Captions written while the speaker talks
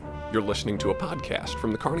You're listening to a podcast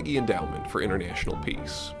from the Carnegie Endowment for International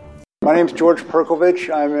Peace. My name's George Perkovich.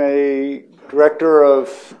 I'm a director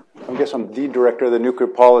of, I guess I'm the director of the Nuclear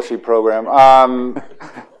Policy Program,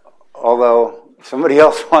 although somebody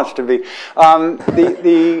else wants to be. But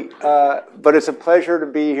it's a pleasure to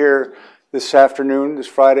be here this afternoon, this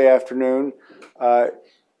Friday afternoon.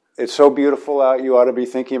 It's so beautiful out, you ought to be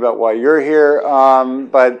thinking about why you're here.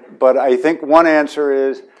 But I think one answer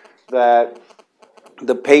is that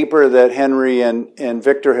the paper that Henry and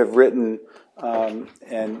Victor have written,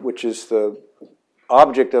 and which is the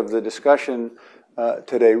object of the discussion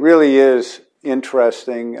today, really is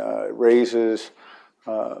interesting, raises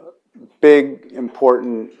big,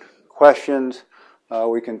 important questions.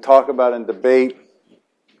 We can talk about and debate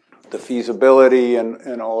the feasibility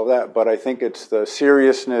and all of that, but I think it's the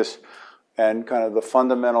seriousness and kind of the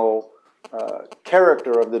fundamental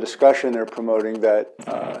character of the discussion they're promoting that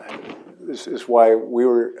is why we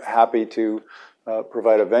were happy to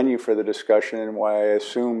provide a venue for the discussion and why I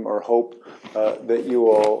assume or hope that you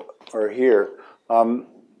all are here.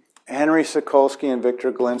 Henry Sokolsky and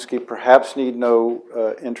Victor Galinsky perhaps need no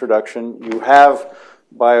introduction. You have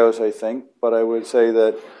bios, I think, but I would say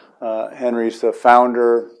that Henry's the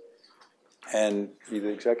founder and either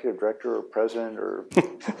executive director or president or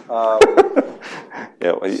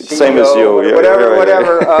same as you,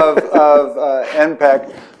 whatever of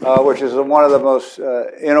NPEC, which is one of the most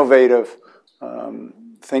innovative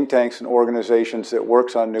think tanks and organizations that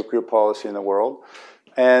works on nuclear policy in the world,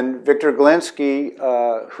 and Victor Galinsky,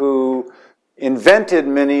 who invented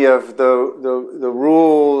many of the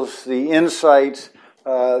rules, the insights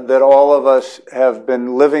that all of us have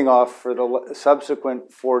been living off for the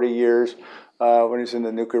subsequent 40 years. When he's in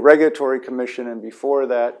the Nuclear Regulatory Commission, and before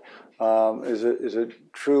that, is a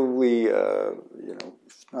truly,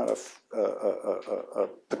 not a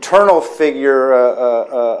paternal figure,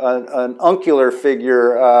 an uncular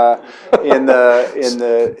figure in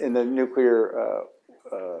the nuclear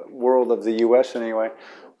world of the U.S. anyway.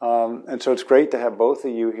 And so it's great to have both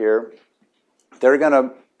of you here. They're going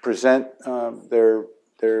to present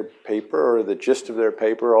their paper or the gist of their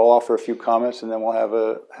paper. I'll offer a few comments and then we'll have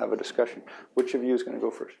a discussion. Which of you is going to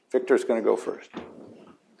go first? Victor's going to go first.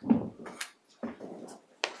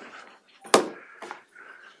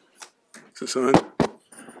 Is this on?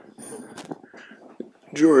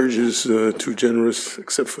 George is too generous,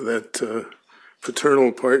 except for that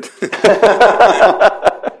paternal part.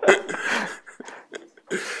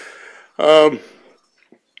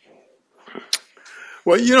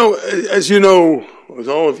 Well, as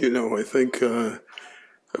all of you know, I think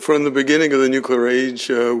from the beginning of the nuclear age,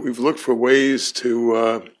 we've looked for ways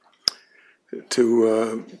to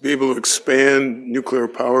be able to expand nuclear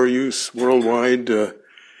power use worldwide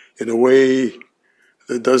in a way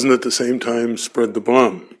that doesn't at the same time spread the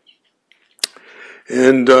bomb.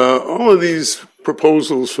 And all of these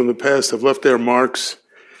proposals from the past have left their marks,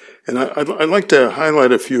 and I'd like to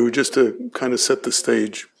highlight a few just to kind of set the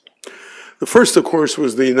stage. The first, of course,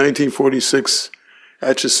 was the 1946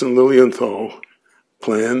 Atchison-Lilienthal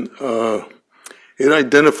plan. It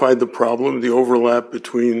identified the problem, the overlap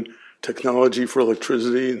between technology for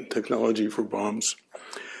electricity and technology for bombs.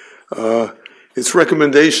 Its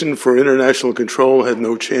recommendation for international control had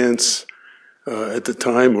no chance at the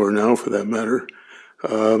time, or now for that matter.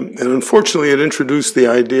 And unfortunately, it introduced the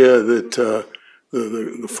idea that,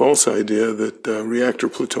 the false idea that reactor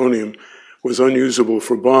plutonium was unusable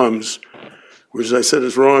for bombs, which, as I said,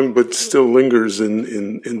 is wrong, but still lingers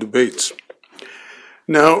in debates.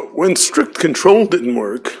 Now, when strict control didn't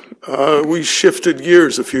work, we shifted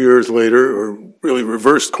gears a few years later, or really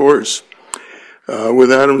reversed course,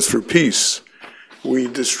 with Atoms for Peace. We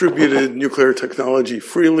distributed nuclear technology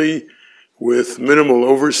freely with minimal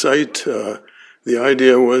oversight. The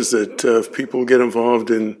idea was that if people get involved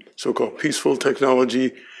in so-called peaceful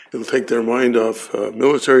technology, it'll take their mind off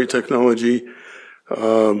military technology.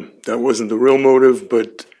 That wasn't the real motive,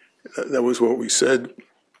 but that was what we said.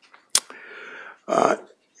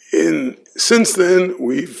 Since then,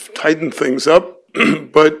 we've tightened things up,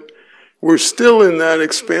 but we're still in that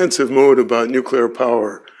expansive mode about nuclear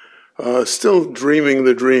power, still dreaming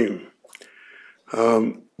the dream.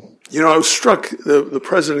 I was struck, the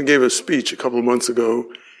president gave a speech a couple of months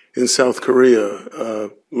ago in South Korea.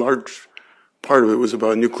 Large part of it was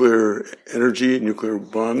about nuclear energy, nuclear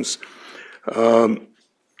bombs. And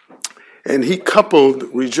he coupled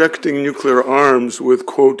rejecting nuclear arms with,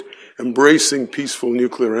 quote, embracing peaceful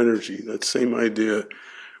nuclear energy, that same idea,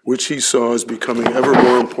 which he saw as becoming ever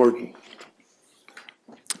more important.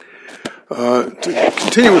 To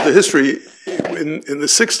continue with the history, in the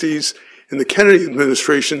 60s, in the Kennedy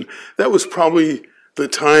administration, that was probably the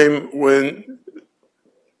time when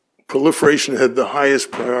proliferation had the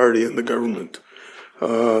highest priority in the government.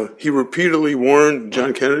 John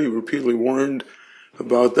Kennedy repeatedly warned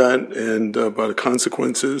about that and about the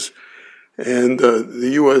consequences. And the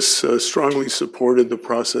U.S. Strongly supported the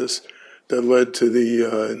process that led to the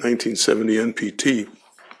 1970 NPT.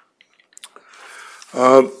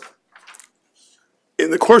 In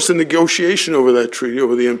the course of negotiation over that treaty,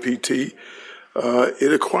 over the NPT,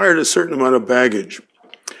 it acquired a certain amount of baggage.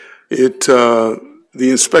 The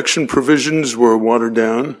inspection provisions were watered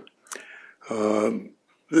down.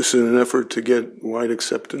 This in an effort to get wide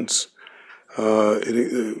acceptance.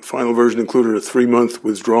 The final version included a 3-month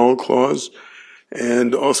withdrawal clause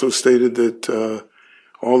and also stated that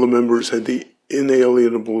all the members had the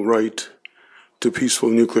inalienable right to peaceful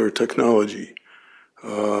nuclear technology,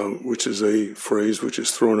 which is a phrase which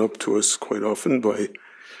is thrown up to us quite often by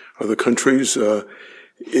other countries.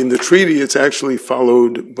 In the treaty, it's actually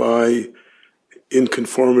followed by in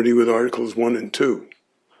conformity with Articles 1 and 2.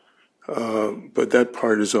 But that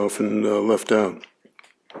part is often left out.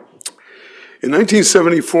 In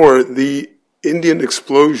 1974, the Indian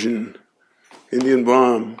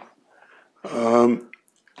bomb,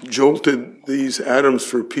 jolted these atoms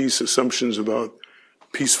for peace assumptions about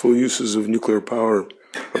peaceful uses of nuclear power,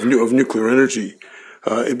 of nuclear energy.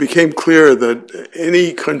 It became clear that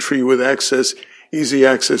any country with easy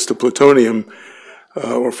access to plutonium,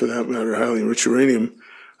 or for that matter, highly enriched uranium,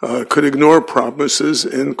 could ignore promises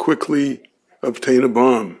and quickly obtain a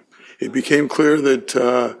bomb. It became clear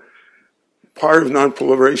that part of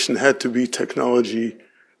nonproliferation had to be technology,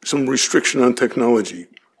 some restriction on technology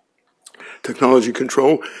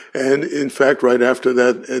control. And in fact, right after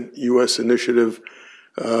that U.S. initiative,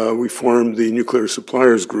 we formed the Nuclear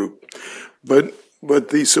Suppliers Group. But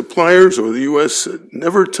the suppliers or the U.S.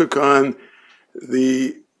 never took on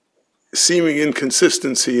the seeming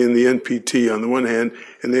inconsistency in the NPT on the one hand,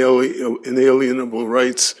 and the inalienable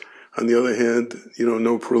rights on the other hand,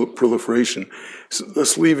 no proliferation,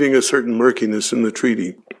 thus leaving a certain murkiness in the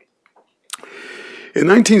treaty. In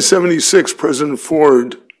 1976, President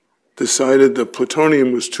Ford decided that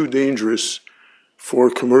plutonium was too dangerous for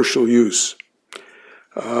commercial use,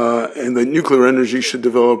 and that nuclear energy should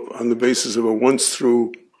develop on the basis of a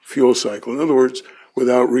once-through fuel cycle. In other words,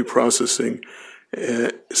 without reprocessing,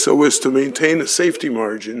 so as to maintain a safety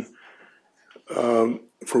margin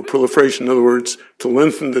for proliferation. In other words, to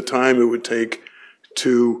lengthen the time it would take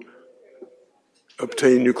to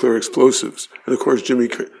obtain nuclear explosives. And of course, Jimmy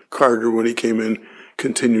Carter, when he came in,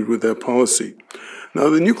 continued with that policy. Now,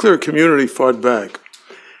 the nuclear community fought back.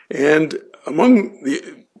 And among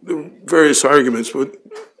the various arguments, but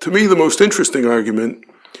to me the most interesting argument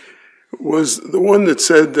was the one that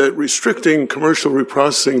said that restricting commercial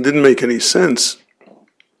reprocessing didn't make any sense,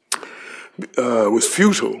 was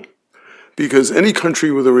futile, because any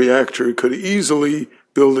country with a reactor could easily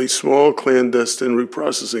build a small clandestine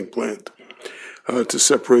reprocessing plant to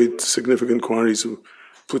separate significant quantities of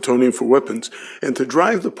plutonium for weapons. And to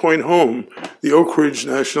drive the point home, the Oak Ridge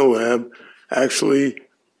National Lab actually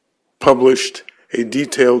published a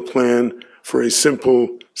detailed plan for a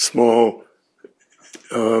simple, small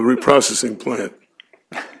reprocessing plant.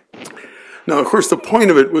 Now, of course, the point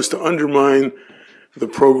of it was to undermine the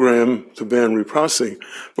program to ban reprocessing.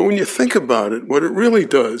 But when you think about it, what it really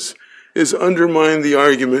does is undermine the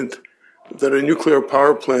argument that a nuclear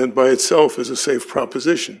power plant by itself is a safe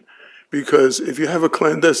proposition. Because if you have a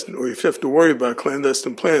clandestine, or if you have to worry about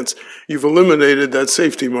clandestine plants, you've eliminated that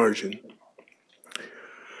safety margin.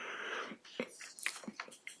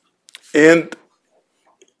 And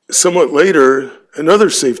somewhat later, another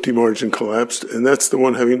safety margin collapsed, and that's the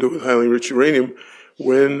one having to do with highly enriched uranium,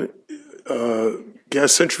 when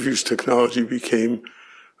gas centrifuge technology became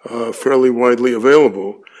fairly widely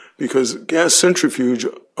available, because gas centrifuge,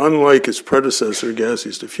 unlike its predecessor,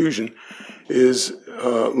 gaseous diffusion,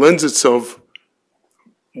 lends itself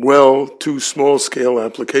well to small-scale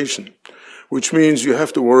application, which means you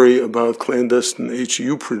have to worry about clandestine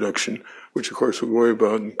HEU production, which of course we worry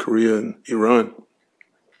about in Korea and Iran.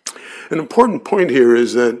 An important point here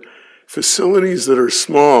is that facilities that are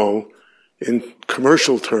small in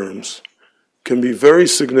commercial terms can be very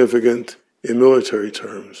significant in military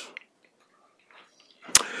terms.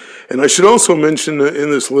 And I should also mention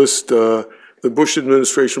in this list the Bush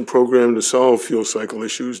administration program to solve fuel cycle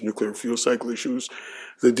issues, nuclear fuel cycle issues,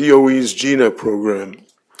 the DOE's GNEP program.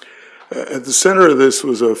 At the center of this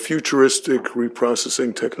was a futuristic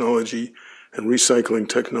reprocessing technology and recycling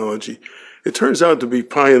technology. It turns out to be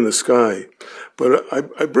pie in the sky, but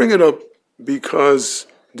I bring it up because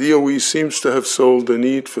DOE seems to have sold the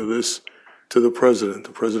need for this to the President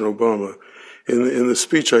Obama. In the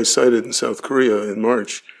speech I cited in South Korea in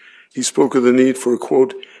March, he spoke of the need for,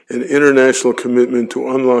 quote, an international commitment to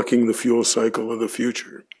unlocking the fuel cycle of the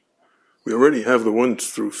future. We already have the one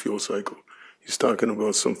through fuel cycle. He's talking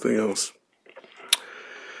about something else.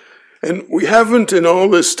 And we haven't in all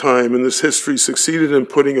this time, in this history, succeeded in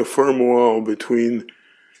putting a firm wall between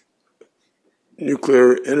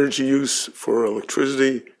nuclear energy use for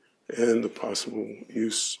electricity and the possible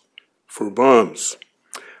use for bombs.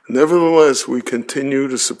 Nevertheless, we continue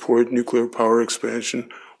to support nuclear power expansion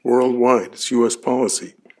worldwide. It's U.S.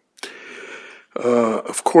 policy.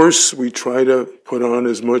 Of course, we try to put on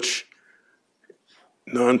as much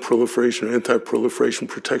non-proliferation or anti-proliferation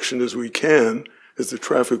protection as we can, as the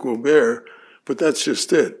traffic will bear, but that's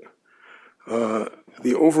just it.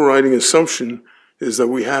 The overriding assumption is that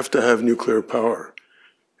we have to have nuclear power.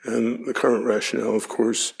 And the current rationale, of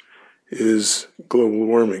course, is global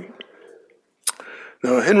warming.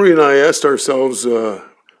 Now, Henry and I asked ourselves,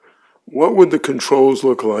 what would the controls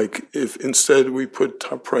look like if instead we put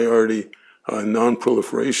top priority on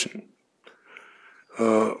non-proliferation?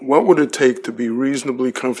 What would it take to be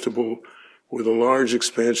reasonably comfortable with a large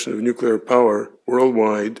expansion of nuclear power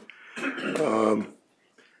worldwide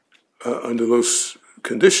under those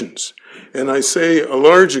conditions? And I say a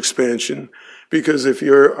large expansion because if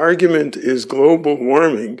your argument is global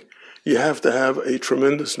warming, you have to have a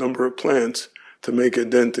tremendous number of plants to make a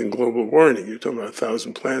dent in global warming. You're talking about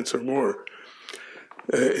 1,000 plants or more.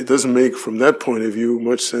 It doesn't make, from that point of view,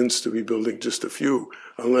 much sense to be building just a few,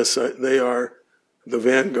 unless they are the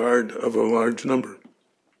vanguard of a large number.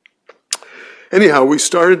 Anyhow, we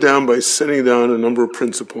started down by setting down a number of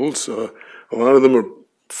principles. A lot of them are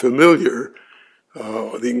familiar.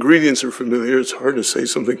 The ingredients are familiar. It's hard to say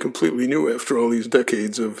something completely new after all these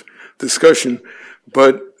decades of discussion.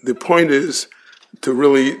 But the point is to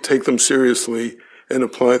really take them seriously and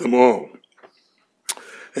apply them all.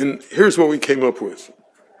 And here's what we came up with.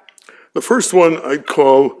 The first one I'd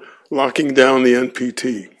call locking down the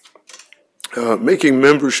NPT, making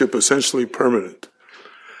membership essentially permanent.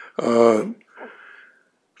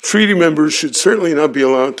 Treaty members should certainly not be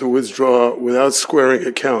allowed to withdraw without squaring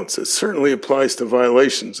accounts. It certainly applies to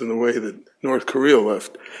violations in the way that North Korea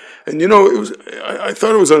left. And I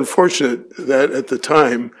thought it was unfortunate that at the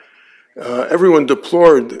time, everyone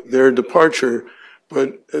deplored their departure,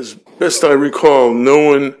 but as best I recall, no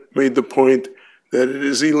one made the point that it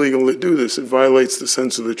is illegal to do this. It violates the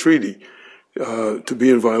sense of the treaty to be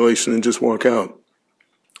in violation and just walk out.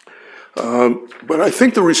 But I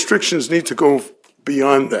think the restrictions need to go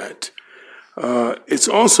beyond that. It's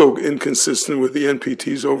also inconsistent with the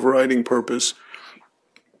NPT's overriding purpose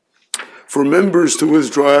for members to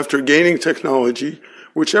withdraw after gaining technology,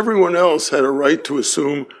 which everyone else had a right to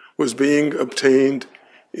assume was being obtained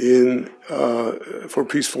for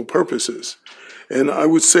peaceful purposes. And I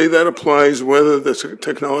would say that applies whether the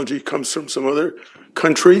technology comes from some other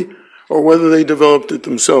country or whether they developed it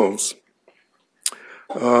themselves.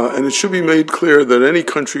 And it should be made clear that any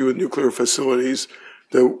country with nuclear facilities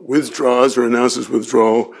that withdraws or announces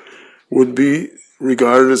withdrawal would be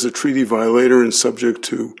regarded as a treaty violator and subject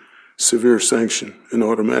to severe sanction, an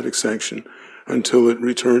automatic sanction, until it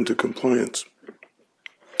returned to compliance.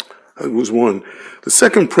 That was one. The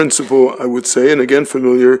second principle, I would say, and again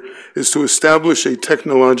familiar, is to establish a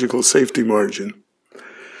technological safety margin.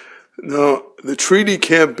 Now, the treaty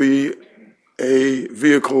can't be a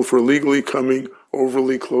vehicle for legally coming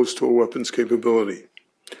overly close to a weapons capability.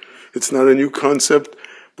 It's not a new concept,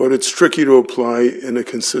 but it's tricky to apply in a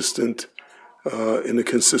consistent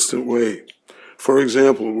way. For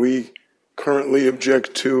example, we currently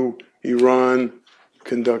object to Iran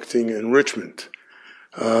conducting enrichment.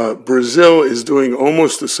 Brazil is doing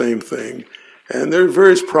almost the same thing, and there are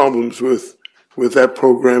various problems with that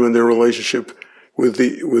program and their relationship with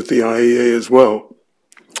the IAEA as well.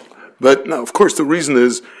 But now, of course, the reason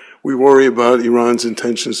is we worry about Iran's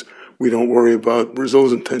intentions. We don't worry about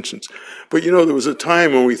Brazil's intentions. But there was a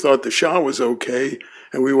time when we thought the Shah was okay,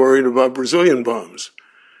 and we worried about Brazilian bombs.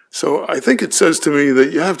 So I think it says to me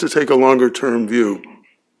that you have to take a longer-term view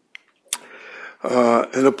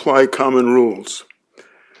and apply common rules.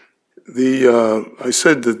 I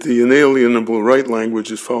said that the inalienable right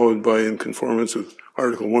language is followed by in conformance with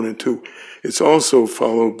Article 1 and 2. It's also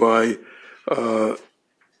followed by a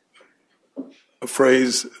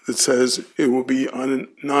phrase that says it will be on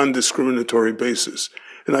a non-discriminatory basis.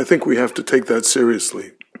 And I think we have to take that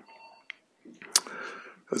seriously.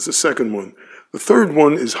 That's the second one. The third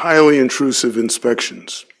one is highly intrusive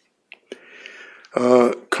inspections.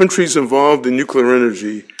 Countries involved in nuclear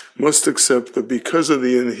energy must accept that because of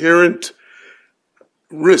the inherent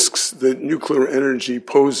risks that nuclear energy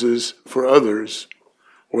poses for others,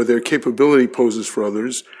 or their capability poses for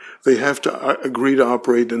others, they have to agree to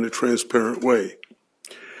operate in a transparent way.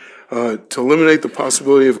 To eliminate the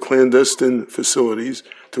possibility of clandestine facilities,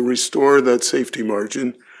 to restore that safety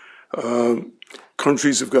margin,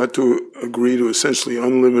 countries have got to agree to essentially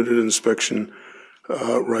unlimited inspection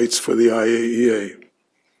rights for the IAEA.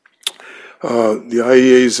 The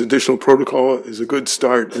IAEA's additional protocol is a good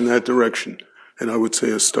start in that direction, and I would say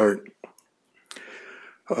a start.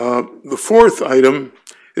 The fourth item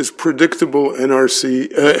is predictable not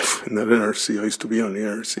NRC, I used to be on the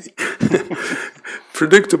NRC,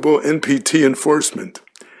 predictable NPT enforcement.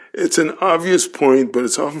 It's an obvious point, but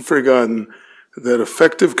it's often forgotten that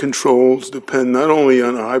effective controls depend not only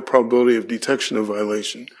on a high probability of detection of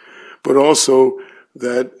violation, but also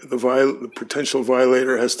that the potential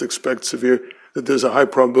violator has to expect that there's a high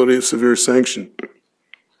probability of severe sanction.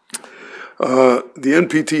 The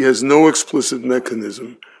NPT has no explicit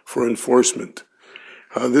mechanism for enforcement.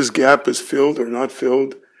 This gap is filled or not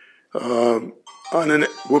filled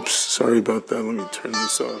sorry about that, let me turn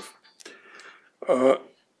this off.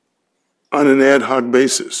 On an ad hoc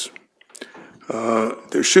basis.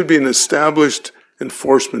 There should be an established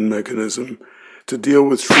enforcement mechanism to deal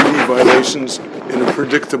with treaty violations in a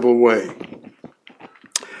predictable way.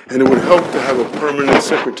 And it would help to have a permanent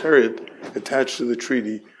secretariat attached to the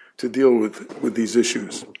treaty to deal with these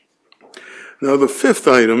issues. Now, the fifth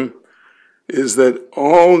item is that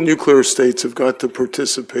all nuclear states have got to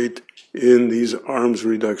participate in these arms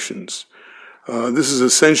reductions. This is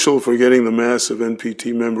essential for getting the mass of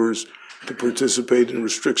NPT members to participate in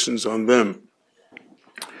restrictions on them.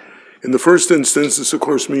 In the first instance, this of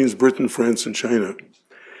course means Britain, France, and China,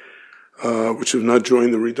 which have not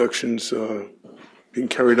joined the reductions being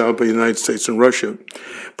carried out by the United States and Russia.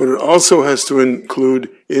 But it also has to include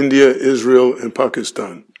India, Israel, and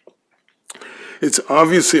Pakistan. It's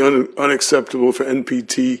obviously unacceptable for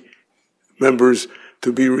NPT members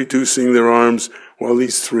to be reducing their arms while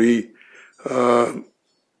these three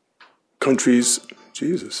countries,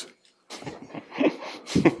 Jesus.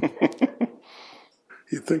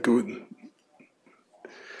 You'd think it would.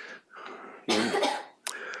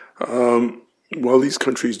 While these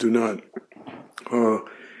countries do not.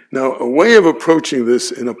 Now, a way of approaching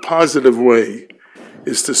this in a positive way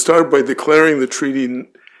is to start by declaring the treaty,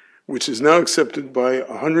 which is now accepted by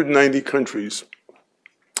 190 countries,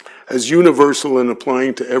 as universal and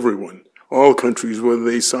applying to everyone, all countries, whether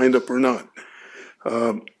they signed up or not.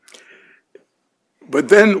 But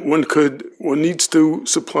then one needs to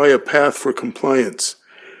supply a path for compliance.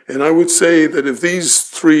 And I would say that if these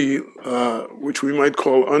three, which we might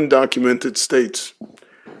call undocumented states,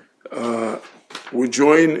 would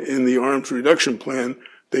join in the arms reduction plan,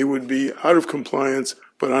 they would be out of compliance,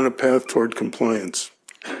 but on a path toward compliance.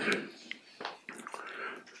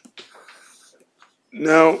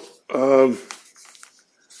 Now,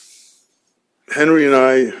 Henry and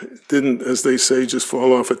I didn't, as they say, just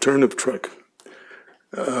fall off a turnip truck.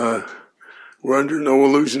 We're under no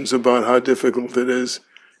illusions about how difficult it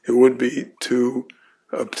would be to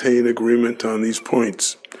obtain agreement on these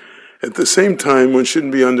points. At the same time, one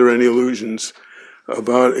shouldn't be under any illusions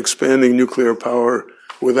about expanding nuclear power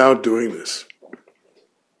without doing this.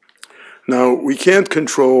 Now, we can't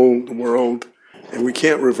control the world, and we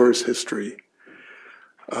can't reverse history,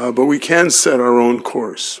 but we can set our own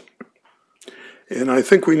course. And I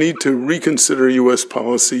think we need to reconsider U.S.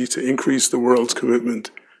 policy to increase the world's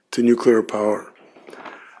commitment to nuclear power.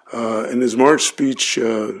 In his March speech,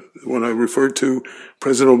 when I referred to,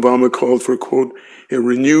 President Obama called for, quote, a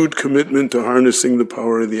renewed commitment to harnessing the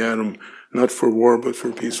power of the atom, not for war, but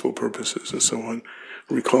for peaceful purposes, and so on,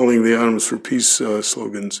 recalling the Atoms for Peace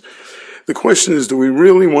slogans. The question is, do we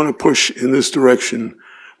really want to push in this direction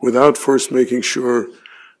without first making sure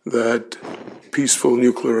that peaceful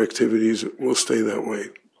nuclear activities will stay that way?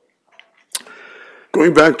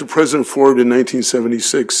 Going back to President Ford in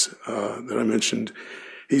 1976, that I mentioned,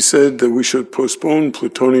 he said that we should postpone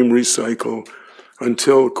plutonium recycle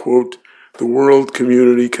until, quote, the world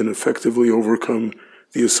community can effectively overcome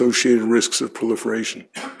the associated risks of proliferation.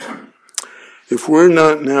 If we're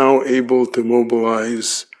not now able to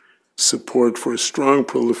mobilize support for a strong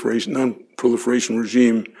non-proliferation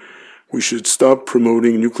regime, we should stop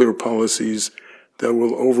promoting nuclear policies that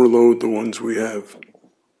will overload the ones we have.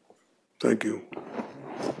 Thank you.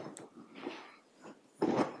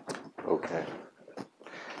 Okay.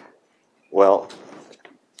 Well,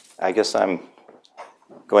 I guess I'm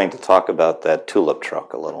going to talk about that tulip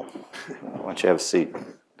truck a little. Why don't you have a seat?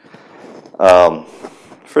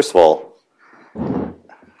 First of all,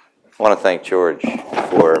 I want to thank George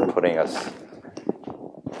for putting us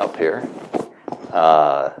up here.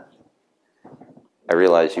 I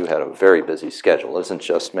realize you had a very busy schedule. It isn't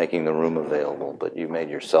just making the room available, but you made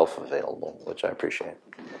yourself available, which I appreciate.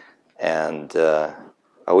 And I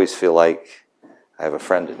always feel like I have a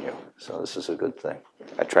friend in you, so this is a good thing.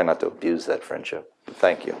 I try not to abuse that friendship.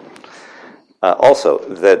 Thank you. Also,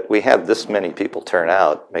 that we had this many people turn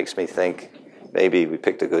out makes me think maybe we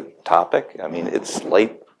picked a good topic. I mean, it's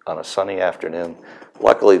late on a sunny afternoon.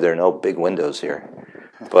 Luckily, there are no big windows here,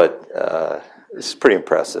 but it's pretty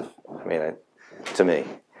impressive. I mean, to me.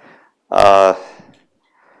 I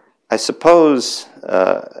suppose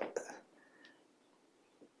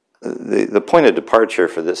the point of departure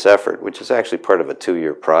for this effort, which is actually part of a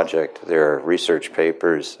 2-year project, there are research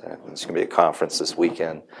papers, there's going to be a conference this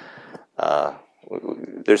weekend.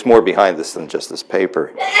 There's more behind this than just this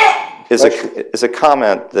paper, is a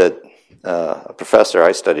comment that a professor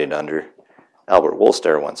I studied under, Albert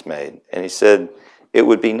Woolster, once made. And he said, it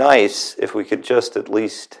would be nice if we could just at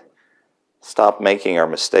least stop making our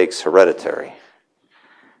mistakes hereditary.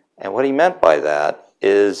 And what he meant by that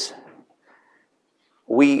is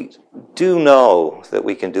we do know that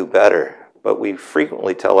we can do better, but we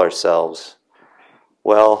frequently tell ourselves,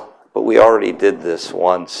 well, but we already did this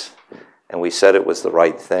once, and we said it was the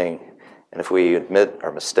right thing, and if we admit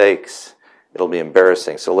our mistakes, it'll be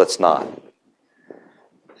embarrassing, so let's not.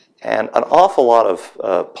 And an awful lot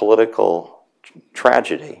of political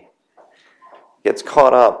tragedy gets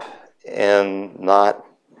caught up in not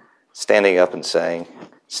standing up and saying,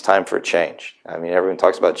 it's time for a change. I mean, everyone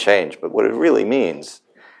talks about change, but what it really means,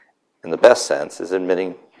 in the best sense, is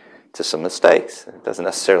admitting to some mistakes. It doesn't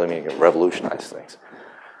necessarily mean you can revolutionize things.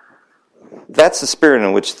 That's the spirit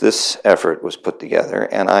in which this effort was put together,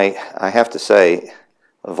 and I have to say,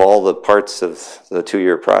 of all the parts of the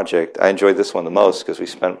 2-year project, I enjoyed this one the most because we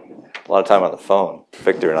spent a lot of time on the phone,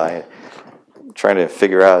 Victor and I, trying to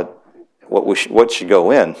figure out what should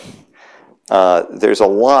go in. There's a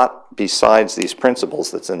lot besides these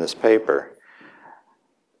principles that's in this paper.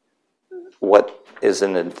 What is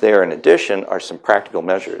there in addition are some practical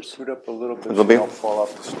measures. Scoot up a little bit so you don't fall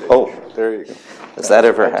off the stage. Oh, there you go. Does that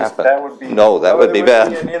ever happen? That would be that would be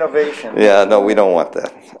bad. Be an innovation. Yeah, no, we don't want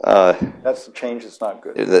that. That's the change that's not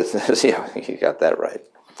good. Yeah, you got that right.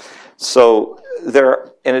 So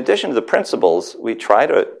in addition to the principles, we try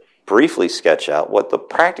to briefly sketch out what the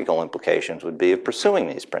practical implications would be of pursuing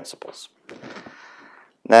these principles.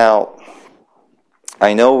 Now,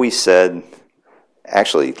 I know we said,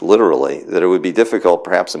 actually literally, that it would be difficult,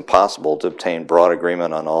 perhaps impossible, to obtain broad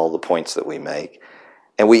agreement on all the points that we make.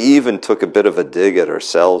 And we even took a bit of a dig at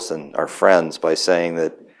ourselves and our friends by saying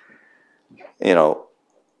that,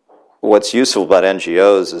 what's useful about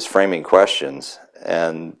NGOs is framing questions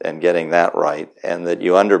and getting that right, and that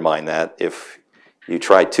you undermine that if you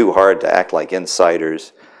try too hard to act like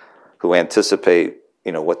insiders who anticipate,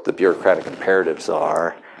 what the bureaucratic imperatives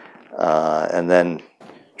are, and then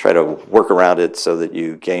try to work around it so that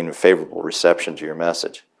you gain a favorable reception to your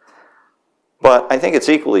message. But I think it's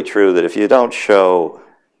equally true that if you don't show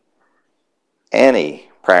any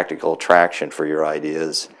practical traction for your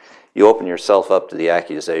ideas, you open yourself up to the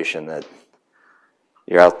accusation that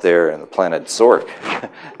you're out there in the planet Zork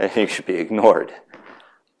and you should be ignored.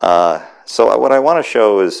 So what I want to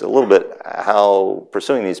show is a little bit how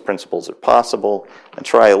pursuing these principles are possible, and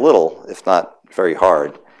try a little, if not very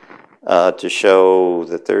hard, to show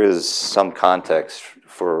that there is some context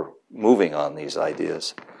for moving on these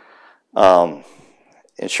ideas.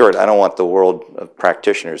 In short, I don't want the world of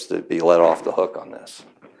practitioners to be let off the hook on this.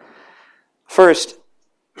 First,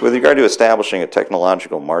 with regard to establishing a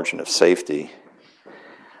technological margin of safety,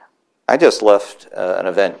 I just left an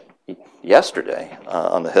event yesterday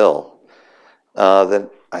on the Hill that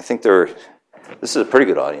I think this is a pretty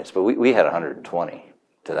good audience, but we had 120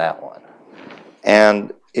 to that one.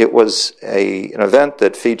 And it was an event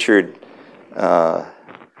that featured, or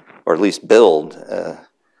at least billed,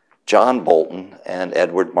 John Bolton and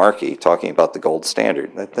Edward Markey talking about the gold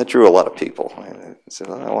standard. That drew a lot of people. I said,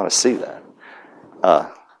 I want to see that.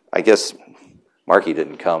 I guess Markey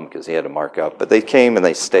didn't come because he had to mark up, but they came and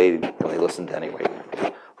they stayed and they listened anyway.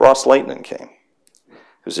 Ross Leighton came,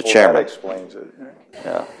 who's the chairman. That explains it.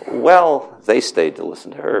 Yeah. Well, they stayed to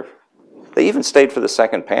listen to her. They even stayed for the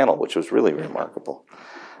second panel, which was really remarkable.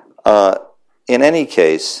 In any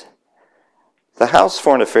case, the House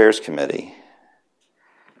Foreign Affairs Committee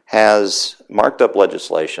has marked up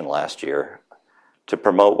legislation last year to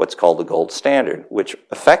promote what's called the gold standard, which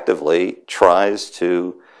effectively tries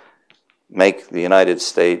to make the United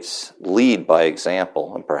States lead by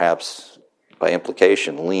example, and perhaps by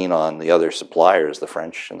implication lean on the other suppliers, the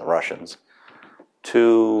French and the Russians,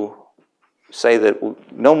 to say that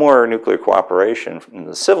no more nuclear cooperation in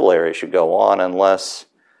the civil area should go on unless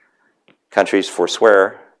countries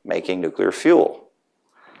forswear making nuclear fuel.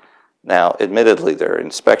 Now, admittedly, there are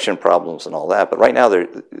inspection problems and all that, but right now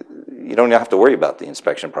you don't have to worry about the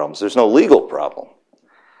inspection problems. There's no legal problem.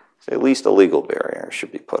 So at least a legal barrier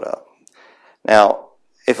should be put up. Now,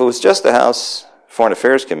 if it was just the House Foreign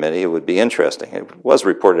Affairs Committee, it would be interesting. It was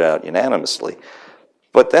reported out unanimously.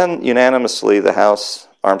 But then unanimously, the House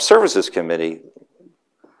Armed Services Committee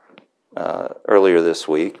earlier this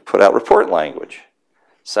week put out report language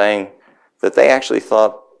saying that they actually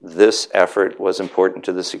thought this effort was important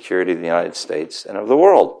to the security of the United States and of the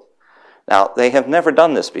world. Now, they have never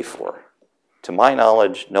done this before. To my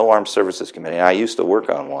knowledge, no Armed Services Committee, and I used to work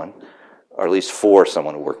on one, or at least for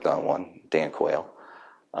someone who worked on one, Dan Quayle,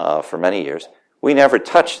 for many years. We never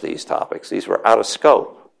touched these topics. These were out of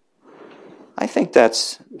scope. I think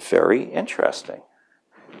that's very interesting.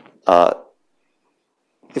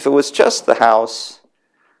 If it was just the House,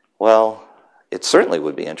 well, it certainly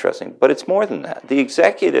would be interesting, but it's more than that. The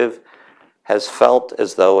executive has felt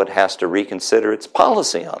as though it has to reconsider its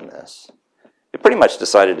policy on this. It pretty much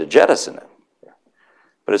decided to jettison it.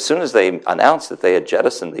 But as soon as they announced that they had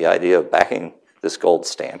jettisoned the idea of backing this gold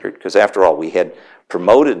standard, because after all, we had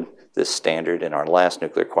promoted this standard in our last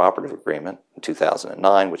nuclear cooperative agreement in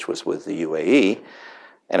 2009, which was with the UAE,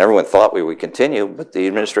 and everyone thought we would continue, but the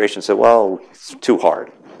administration said, well, it's too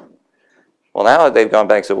hard. Well, now they've gone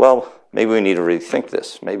back and said, well, maybe we need to rethink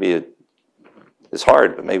this. Maybe it's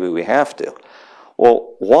hard, but maybe we have to.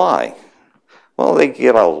 Well, why? Well, they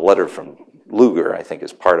get a letter from Lugar, I think,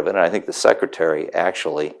 is part of it, and I think the secretary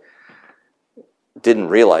actually didn't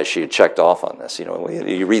realize she had checked off on this. You know,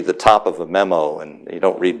 you read the top of a memo and you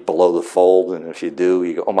don't read below the fold, and if you do,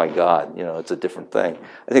 you go, oh my God, you know, it's a different thing.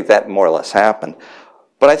 I think that more or less happened.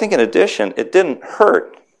 But I think in addition, it didn't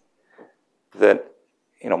hurt that,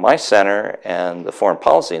 you know, my center and the Foreign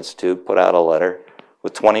Policy Institute put out a letter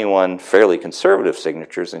with 21 fairly conservative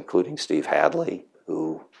signatures, including Steve Hadley,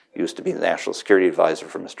 who used to be the National Security Advisor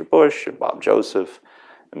for Mr. Bush, and Bob Joseph,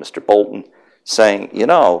 and Mr. Bolton, saying, you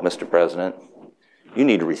know, Mr. President, you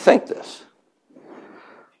need to rethink this.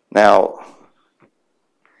 Now,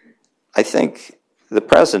 I think the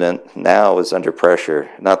president now is under pressure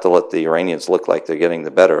not to let the Iranians look like they're getting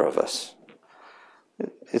the better of us.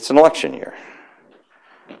 It's an election year.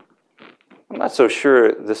 I'm not so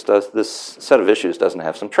sure this set of issues doesn't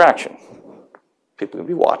have some traction. People can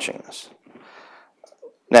be watching this.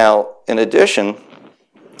 Now, in addition,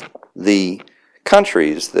 the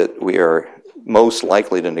countries that we are most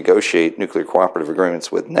likely to negotiate nuclear cooperative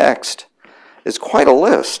agreements with next is quite a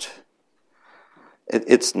list.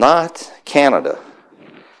 It's not Canada.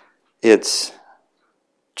 It's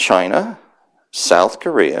China, South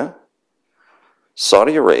Korea,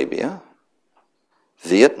 Saudi Arabia,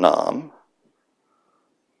 Vietnam,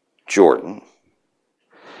 Jordan.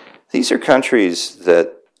 These are countries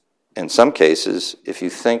that, in some cases, if you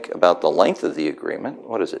think about the length of the agreement,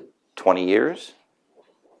 what is it, 20 years,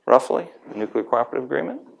 roughly, the nuclear cooperative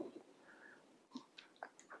agreement?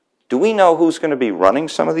 Do we know who's going to be running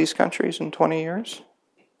some of these countries in 20 years?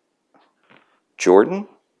 Jordan?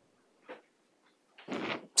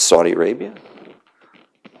 Saudi Arabia?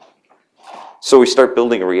 So we start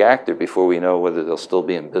building a reactor before we know whether they'll still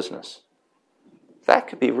be in business. That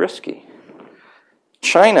could be risky.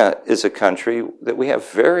 China is a country that we have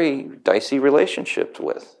very dicey relationships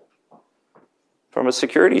with from a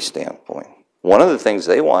security standpoint. One of the things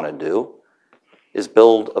they want to do is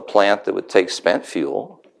build a plant that would take spent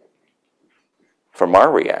fuel from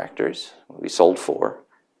our reactors, we sold 4,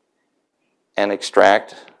 and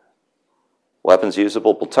extract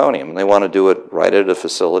weapons-usable plutonium. And they want to do it right at a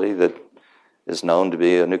facility that is known to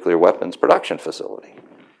be a nuclear weapons production facility.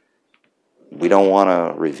 We don't want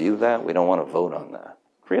to review that. We don't want to vote on that.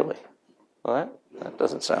 Really? Well, that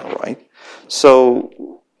doesn't sound right.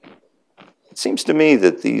 So it seems to me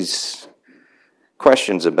that these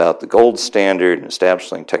questions about the gold standard and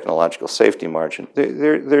establishing technological safety margin,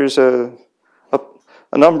 there's a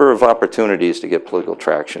number of opportunities to get political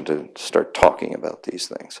traction to start talking about these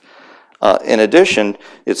things. In addition,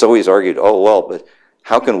 it's always argued, oh, well, but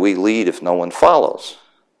how can we lead if no one follows?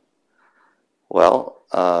 Well,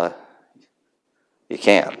 you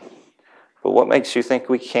can. But what makes you think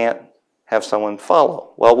we can't have someone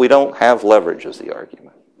follow? Well, we don't have leverage is the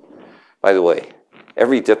argument. By the way,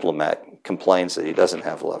 every diplomat complains that he doesn't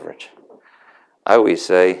have leverage. I always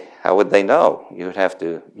say, how would they know? You would have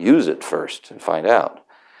to use it first and find out.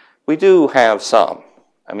 We do have some.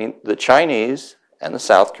 I mean, the Chinese and the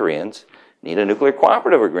South Koreans need a nuclear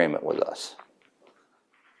cooperative agreement with us.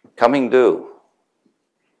 Coming due.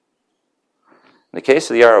 In the case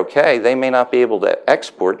of the ROK, they may not be able to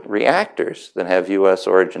export reactors that have U.S.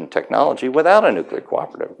 origin technology without a nuclear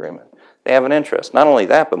cooperative agreement. They have an interest. Not only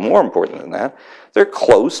that, but more important than that, they're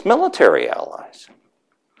close military allies.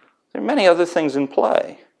 There are many other things in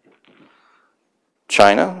play.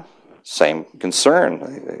 China, same concern.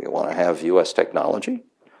 They want to have U.S. technology.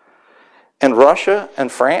 And Russia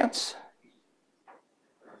and France,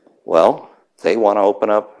 well, they want to open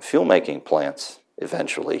up fuel-making plants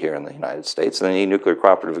eventually here in the United States, and they need nuclear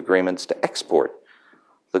cooperative agreements to export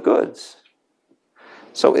the goods.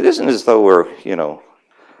 So it isn't as though we're,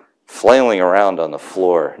 flailing around on the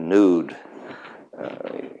floor, nude,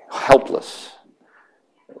 helpless.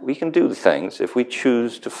 We can do things if we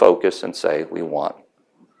choose to focus and say we want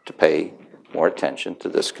to pay more attention to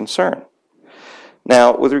this concern.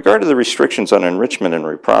 Now, with regard to the restrictions on enrichment and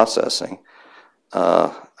reprocessing,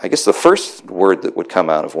 I guess the first word that would come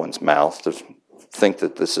out of one's mouth to think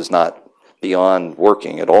that this is not beyond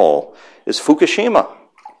working at all is Fukushima.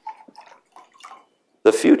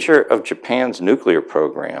 The future of Japan's nuclear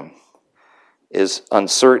program is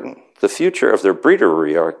uncertain. The future of their breeder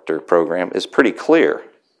reactor program is pretty clear.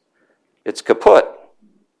 It's kaput.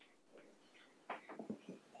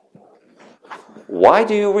 Why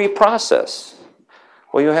do you reprocess?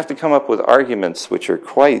 Well, you have to come up with arguments which are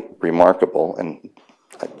quite remarkable and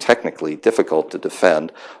technically difficult to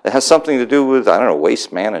defend. It has something to do with,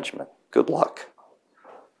 waste management. Good luck.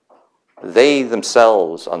 They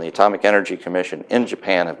themselves on the Atomic Energy Commission in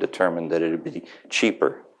Japan have determined that it would be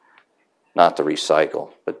cheaper not to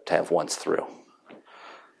recycle, but to have once through.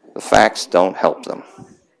 The facts don't help them.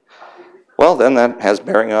 Well, then that has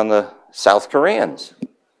bearing on the South Koreans.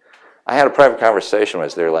 I had a private conversation when I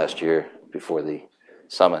was there last year before the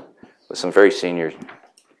summit with some very senior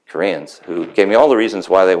Koreans who gave me all the reasons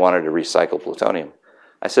why they wanted to recycle plutonium.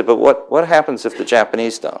 I said, but what happens if the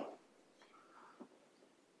Japanese don't?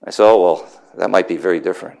 I said, oh, well, that might be very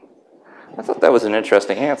different. I thought that was an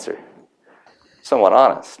interesting answer, somewhat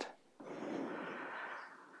honest.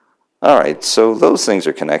 All right, so those things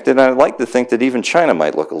are connected, and I'd like to think that even China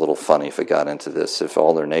might look a little funny if it got into this, if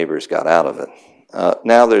all their neighbors got out of it.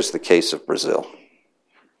 Now there's the case of Brazil.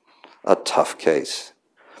 A tough case,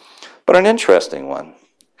 but an interesting one.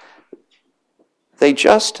 They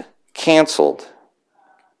just canceled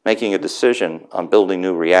making a decision on building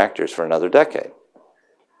new reactors for another decade.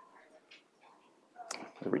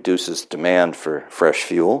 It reduces demand for fresh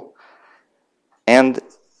fuel. And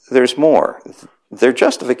there's more. Their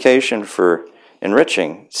justification for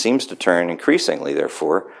enriching seems to turn increasingly,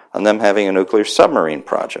 therefore, on them having a nuclear submarine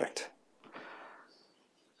project.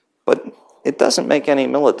 But it doesn't make any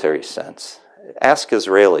military sense. Ask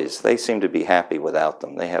Israelis. They seem to be happy without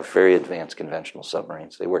them. They have very advanced conventional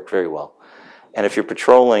submarines. They work very well. And if you're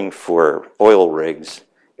patrolling for oil rigs,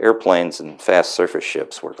 airplanes and fast surface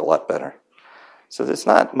ships work a lot better. So there's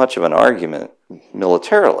not much of an argument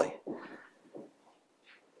militarily.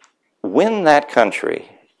 When that country,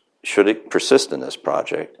 should it persist in this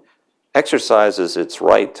project, exercises its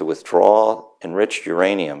right to withdraw enriched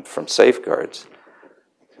uranium from safeguards,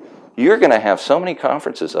 you're going to have so many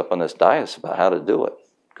conferences up on this dais about how to do it.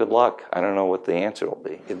 Good luck. I don't know what the answer will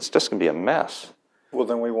be. It's just going to be a mess. Well,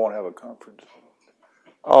 then we won't have a conference.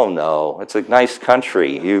 Oh, no. It's a nice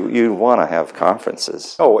country. You want to have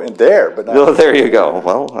conferences. Oh, and but not... Oh, there you go.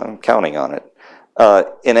 Well, I'm counting on it.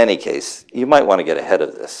 In any case, you might want to get ahead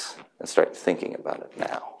of this and start thinking about it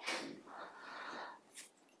now.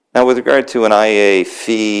 Now, with regard to an IAEA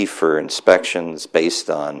fee for inspections based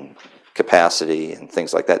on capacity and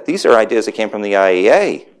things like that, these are ideas that came from the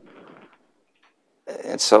IAEA.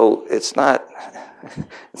 And so it's not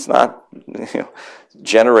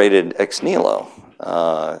generated ex nihilo.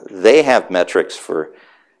 They have metrics for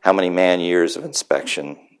how many man-years of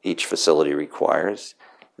inspection each facility requires.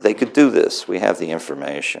 They could do this. We have the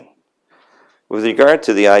information. With regard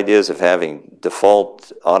to the ideas of having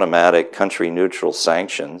default automatic country-neutral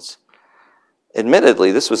sanctions,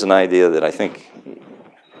 admittedly, this was an idea that I think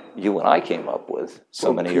you and I came up with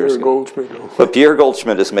many years ago. But Pierre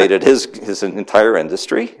Goldschmidt has made it his entire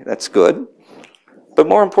industry. That's good. But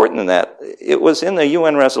more important than that, it was in the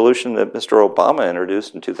UN resolution that Mr. Obama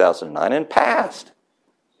introduced in 2009 and passed.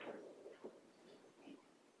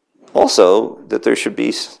 Also, that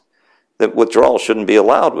that withdrawal shouldn't be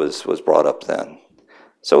allowed was brought up then.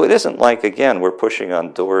 So it isn't like, again, we're pushing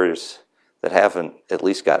on doors that haven't at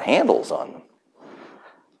least got handles on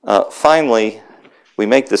them. Finally, we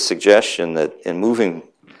make the suggestion that in moving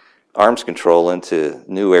arms control into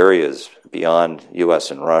new areas beyond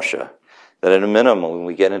U.S. and Russia, that at a minimum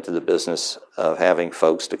we get into the business of having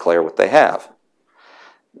folks declare what they have.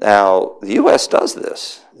 Now, the U.S. does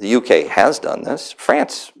this. The UK has done this.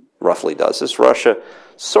 France roughly does this. Russia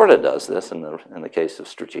sort of does this in the case of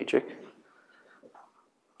strategic.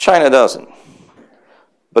 China doesn't.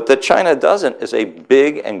 But that China doesn't is a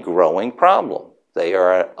big and growing problem. They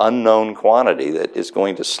are an unknown quantity that is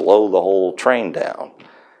going to slow the whole train down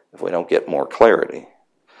if we don't get more clarity.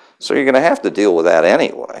 So you're going to have to deal with that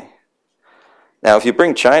anyway. Now, if you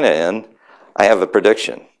bring China in, I have a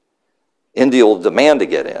prediction. India will demand to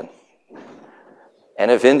get in. And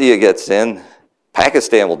if India gets in,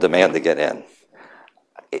 Pakistan will demand to get in.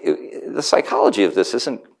 The psychology of this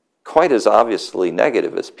isn't quite as obviously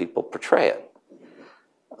negative as people portray it.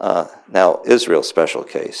 Now, Israel's special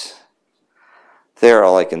case. There,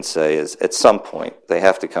 all I can say is, at some point, they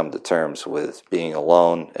have to come to terms with being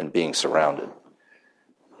alone and being surrounded.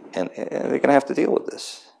 And they're going to have to deal with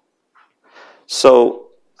this. So,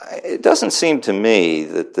 it doesn't seem to me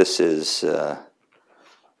that this is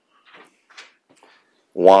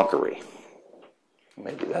wonkery.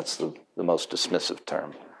 Maybe that's the most dismissive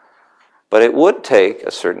term. But it would take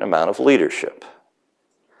a certain amount of leadership.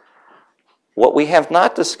 What we have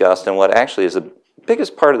not discussed, and what actually is the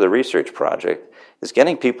biggest part of the research project, is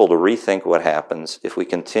getting people to rethink what happens if we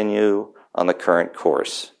continue on the current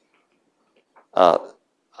course.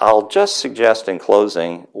 I'll just suggest in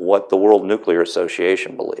closing what the World Nuclear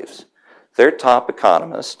Association believes. Their top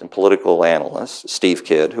economist and political analyst, Steve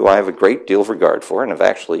Kidd, who I have a great deal of regard for and have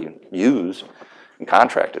actually used and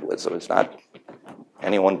contracted with, so it's not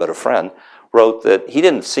anyone but a friend, wrote that he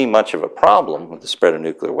didn't see much of a problem with the spread of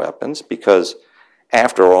nuclear weapons because,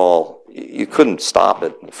 after all, you couldn't stop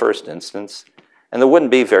it in the first instance, and there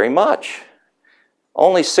wouldn't be very much.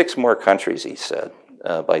 Only 6 more countries, he said,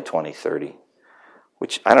 by 2030,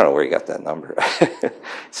 which I don't know where he got that number. It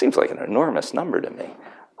seems like an enormous number to me.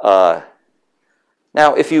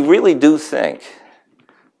 Now, if you really do think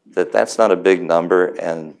that that's not a big number,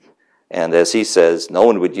 and as he says, no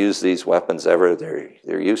one would use these weapons ever,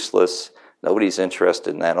 they're useless, nobody's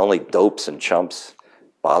interested in that, only dopes and chumps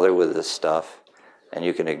bother with this stuff, and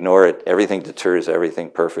you can ignore it, everything deters everything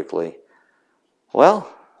perfectly. Well,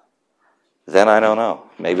 then I don't know.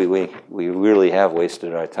 Maybe we really have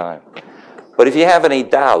wasted our time. But if you have any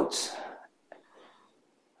doubts,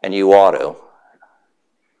 and you ought to,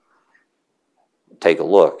 take a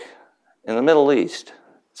look. In the Middle East,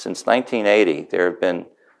 since 1980, there have been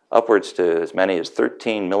upwards to as many as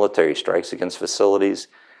 13 military strikes against facilities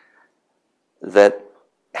that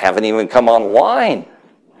haven't even come online.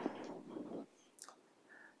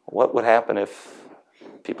 What would happen if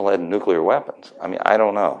people had nuclear weapons? I mean, I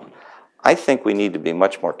don't know. I think we need to be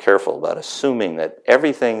much more careful about assuming that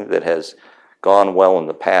everything that has gone well in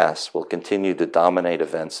the past will continue to dominate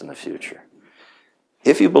events in the future.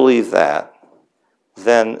 If you believe that,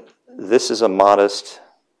 then this is a modest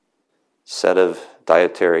set of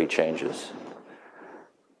dietary changes,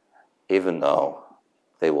 even though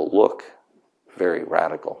they will look very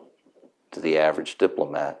radical to the average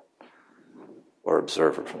diplomat or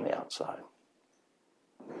observer from the outside.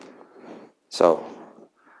 So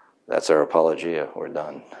that's our apologia. We're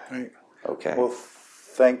done. Right. Okay. Well,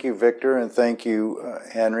 thank you, Victor, and thank you,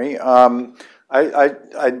 Henry.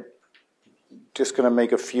 I just going to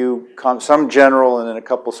make a few some general and then a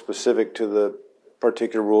couple specific to the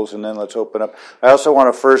particular rules, and then let's open up. I also want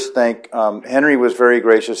to first thank, Henry was very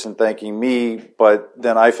gracious in thanking me, but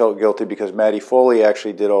then I felt guilty because Maddie Foley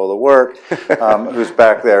actually did all the work, who's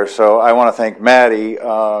back there. So I want to thank Maddie,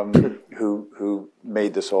 who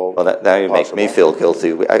made this all Well, now you possible. make me feel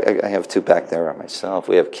guilty. I have 2 back there on myself.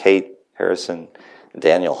 We have Kate Harrison and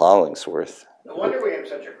Daniel Hollingsworth. No wonder we have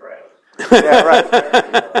such a crowd. Yeah, right.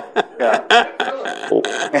 Yeah.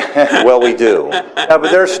 Well, we do. Yeah,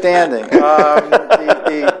 but they're standing.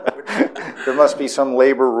 There must be some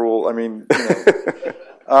labor rule. I mean,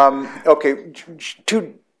 okay,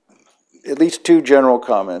 at least two general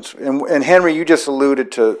comments. And Henry, you just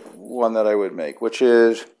alluded to one that I would make, which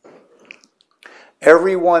is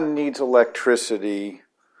everyone needs electricity,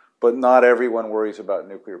 but not everyone worries about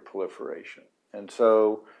nuclear proliferation. And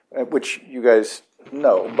so, which you guys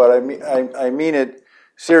know, but I mean it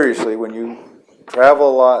seriously. When you travel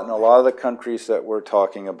a lot in a lot of the countries that we're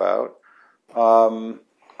talking about,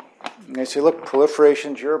 they say, look,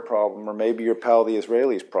 proliferation's your problem, or maybe your pal the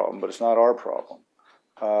Israelis' problem, but it's not our problem.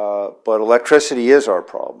 But electricity is our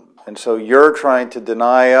problem. And so you're trying to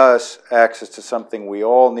deny us access to something we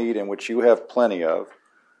all need and which you have plenty of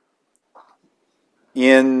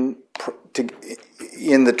in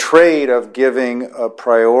the trade of giving a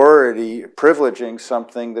priority, privileging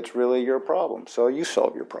something that's really your problem. So you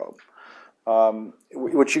solve your problem.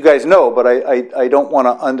 which you guys know, but I don't want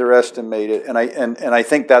to underestimate it, and I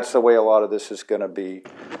think that's the way a lot of this is going to be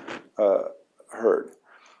heard.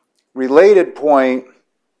 Related point,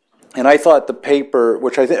 and I thought the paper,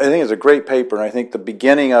 which I think is a great paper, and I think the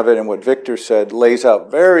beginning of it and what Victor said lays out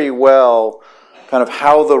very well kind of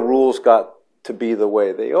how the rules got to be the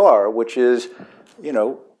way they are, which is,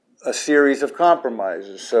 a series of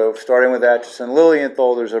compromises. So starting with Atchison and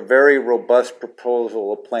Lilienthal, there's a very robust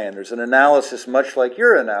proposal, a plan. There's an analysis much like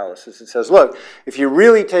your analysis. It says, look, if you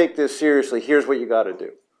really take this seriously, here's what you got to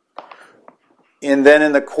do. And then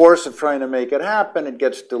in the course of trying to make it happen, it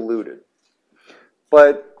gets diluted.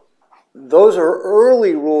 But those are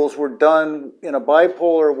early rules were done in a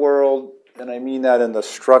bipolar world, and I mean that in the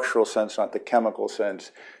structural sense, not the chemical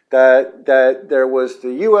sense, that there was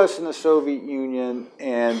the U.S. and the Soviet Union,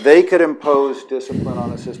 and they could impose discipline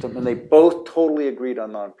on a system, and they both totally agreed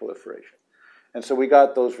on nonproliferation. And so we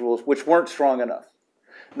got those rules, which weren't strong enough.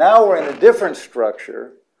 Now we're in a different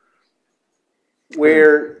structure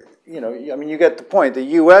where, you get the point. The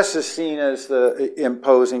U.S. is seen as the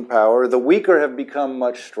imposing power. The weaker have become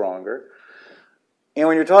much stronger. And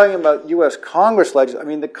when you're talking about U.S. Congress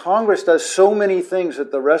legislation, the Congress does so many things that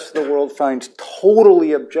the rest of the world finds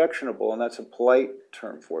totally objectionable, and that's a polite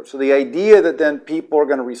term for it. So the idea that then people are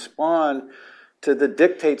going to respond to the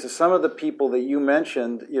dictates of some of the people that you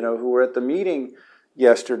mentioned, who were at the meeting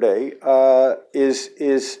yesterday,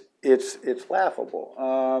 it's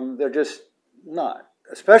laughable. They're just not,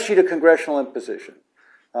 especially to congressional imposition,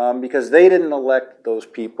 because they didn't elect those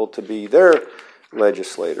people to be their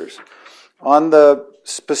legislators. On the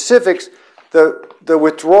specifics, the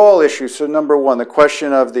withdrawal issue, so number one, the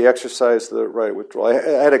question of the exercise of the right of withdrawal.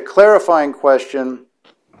 I had a clarifying question,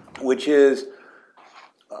 which is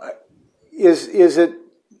it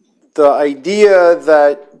the idea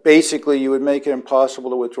that basically you would make it impossible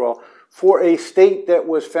to withdraw for a state that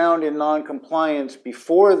was found in noncompliance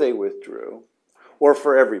before they withdrew, or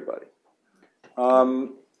for everybody?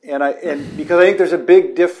 And because I think there's a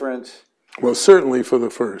big difference. Well, certainly for the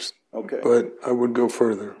first. Okay. But I would go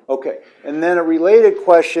further. Okay. And then a related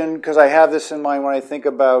question, because I have this in mind when I think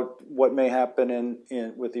about what may happen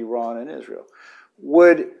with Iran and Israel.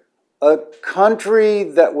 Would a country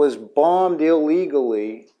that was bombed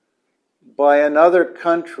illegally by another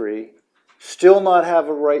country still not have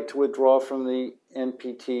a right to withdraw from the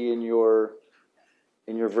NPT in your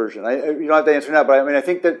version? You don't have to answer now, but I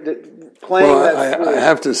think that playing that through. I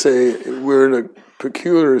have to say we're in a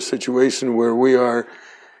peculiar situation where we are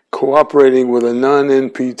cooperating with a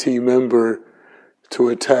non-NPT member to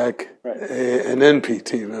attack an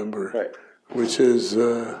NPT member, which is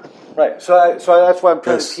right. So that's why I'm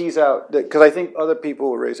trying to tease out, because I think other people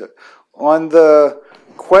will raise it. On the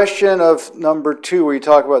question of number 2, where you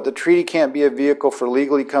talk about the treaty can't be a vehicle for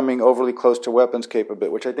legally coming overly close to weapons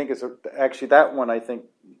capability, which I think is actually that one I think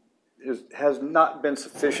has not been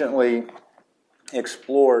sufficiently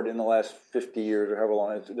explored in the last 50 years or however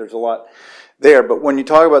long. There's a lot there. But when you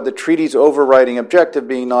talk about the treaty's overriding objective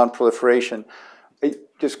being non-proliferation,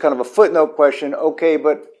 just kind of a footnote question, okay,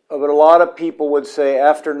 but a lot of people would say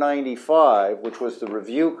after 95, which was the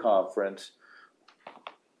review conference,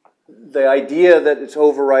 the idea that its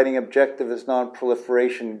overriding objective is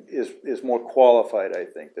non-proliferation is more qualified, I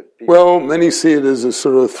think. Well, many see it as a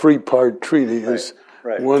sort of 3-part treaty.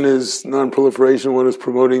 Right. One is non-proliferation, one is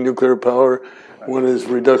promoting nuclear power, one is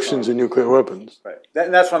reductions in nuclear weapons. Right,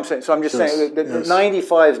 and that's what I'm saying. So I'm just saying that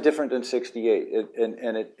 95 is different than 68,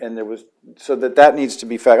 and there was so that needs to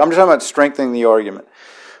be fact. I'm just talking about strengthening the argument.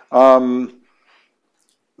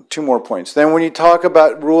 2 more points. Then when you talk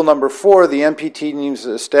about rule number 4, the NPT needs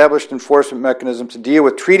an established enforcement mechanism to deal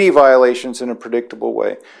with treaty violations in a predictable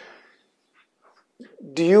way.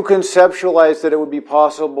 Do you conceptualize that it would be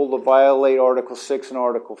possible to violate Article 6 and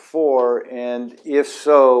Article 4? And if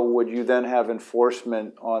so, would you then have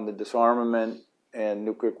enforcement on the disarmament and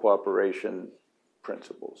nuclear cooperation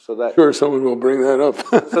principles? So that sure, someone will bring that up.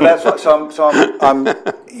 I'm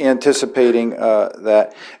anticipating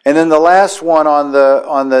that. And then the last one on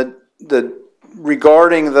the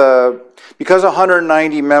regarding because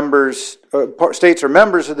 190 members states are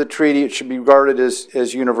members of the treaty, it should be regarded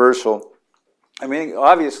as universal.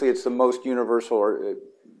 Obviously it's the most universal, or it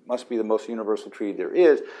must be the most universal treaty there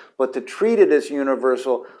is, but to treat it as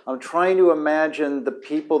universal, I'm trying to imagine the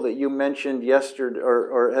people that you mentioned yesterday,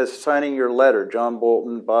 or as signing your letter, John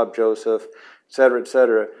Bolton, Bob Joseph, et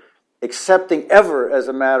cetera, accepting ever as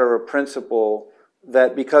a matter of principle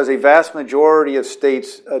that because a vast majority of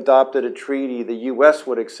states adopted a treaty, the U.S.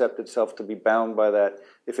 would accept itself to be bound by that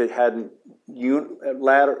if it hadn't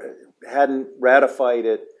ratified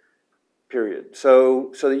it period.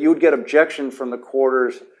 So that you would get objection from the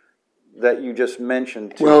quarters that you just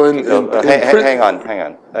mentioned. Well, hang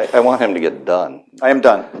on. I want him to get done. I am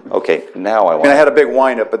done. Okay, now I want. I mean, I had a big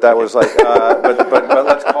wind-up, but that was like, but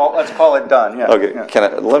let's call it done. Yeah. Okay, yeah.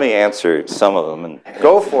 let me answer some of them.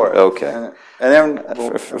 Go for it. Okay. And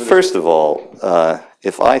then First of all,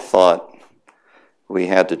 if I thought we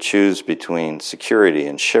had to choose between security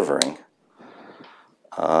and shivering,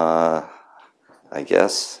 I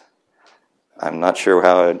guess I'm not sure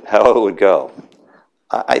how it would go.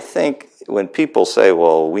 I think when people say,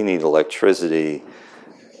 well, we need electricity,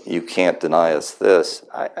 you can't deny us this,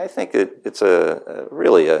 I think it's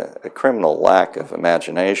really a criminal lack of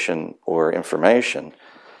imagination or information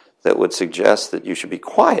that would suggest that you should be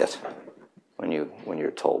quiet when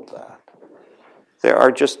you're told that. There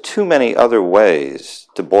are just too many other ways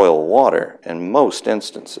to boil water in most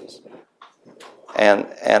instances. And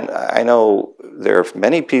I know there are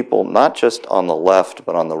many people, not just on the left,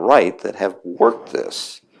 but on the right, that have worked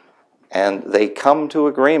this. And they come to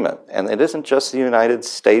agreement. And it isn't just the United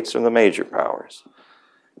States or the major powers.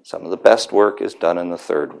 Some of the best work is done in the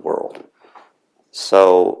third world.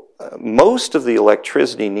 So most of the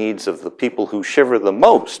electricity needs of the people who shiver the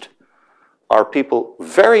most are people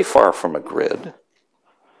very far from a grid,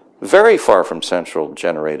 very far from central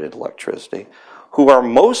generated electricity, who are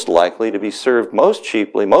most likely to be served most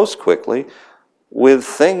cheaply, most quickly, with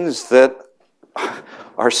things that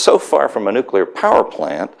are so far from a nuclear power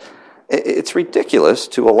plant. It's ridiculous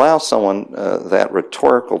to allow someone that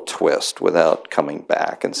rhetorical twist without coming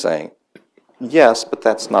back and saying, yes, but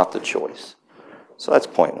that's not the choice. So that's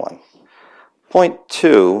point one. Point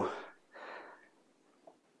two,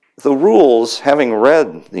 the rules, having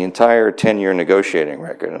read the entire 10-year negotiating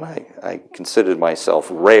record, and I considered myself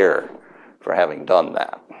rare for having done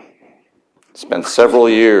that. Spent several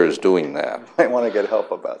years doing that. I want to get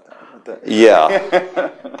help about that.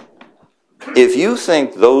 Yeah. If you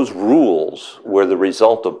think those rules were the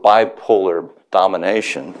result of bipolar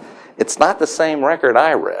domination, it's not the same record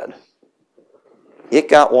I read. It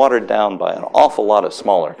got watered down by an awful lot of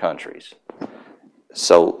smaller countries.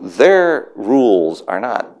 So their rules are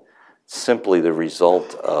not simply the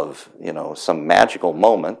result of, some magical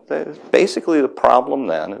moment. Basically, the problem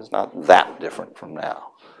then is not that different from now.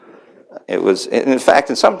 It was, in fact,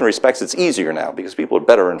 in some respects, it's easier now because people are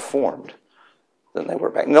better informed than they were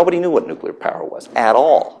back. Nobody knew what nuclear power was at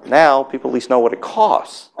all. Now, people at least know what it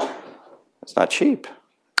costs. It's not cheap.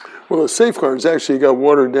 Well, the safeguards actually got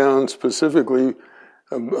watered down specifically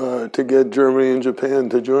to get Germany and Japan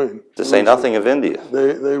to join. To say nothing of India.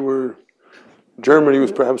 They were... Germany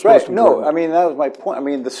was perhaps right. most important. No, I mean, that was my point. I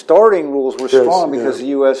mean, the starting rules were strong because the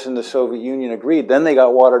U.S. and the Soviet Union agreed. Then they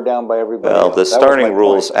got watered down by everybody else. The starting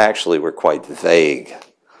rules actually were quite vague.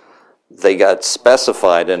 They got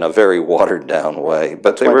specified in a very watered-down way,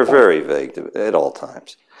 but they were very vague at all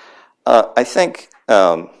times. I think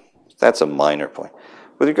that's a minor point.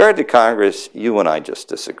 With regard to Congress, you and I just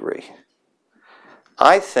disagree.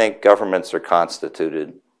 I think governments are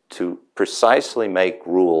constituted to precisely make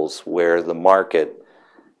rules where the market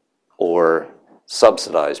or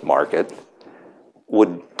subsidized market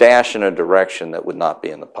would dash in a direction that would not be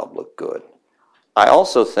in the public good. I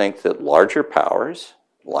also think that larger powers,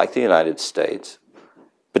 like the United States,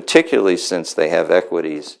 particularly since they have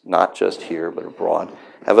equities not just here but abroad,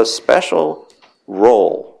 have a special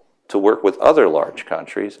role to work with other large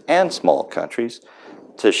countries and small countries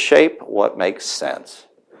to shape what makes sense.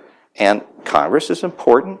 And Congress is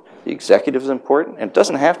important, the executive is important, and it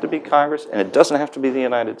doesn't have to be Congress, and it doesn't have to be the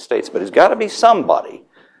United States, but it's got to be somebody.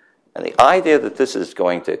 And the idea that this is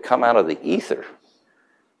going to come out of the ether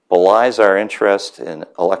belies our interest in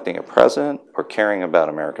electing a president or caring about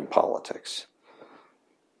American politics.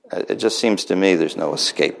 It just seems to me there's no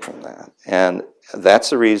escape from that. And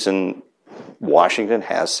that's the reason Washington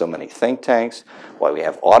has so many think tanks, why we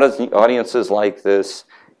have audiences like this.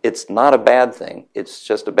 It's not a bad thing. It's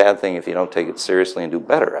just a bad thing if you don't take it seriously and do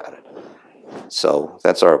better at it. So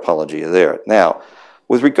that's our apology there. Now,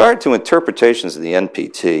 with regard to interpretations of the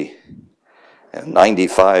NPT, and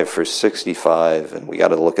 95 for 65, and we got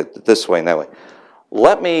to look at it this way and that way,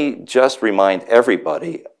 let me just remind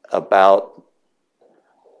everybody about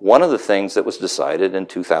one of the things that was decided in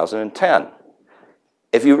 2010.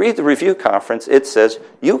 If you read the review conference, it says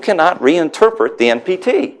you cannot reinterpret the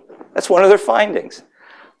NPT. That's one of their findings.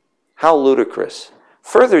 How ludicrous.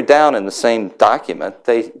 Further down in the same document,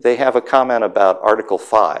 they have a comment about Article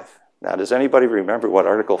 5. Now, does anybody remember what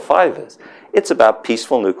Article 5 is? It's about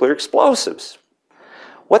peaceful nuclear explosives.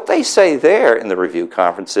 What they say there in the review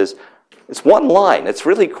conference is, it's one line. It's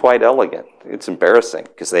really quite elegant. it's embarrassing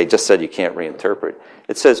because they just said you can't reinterpret.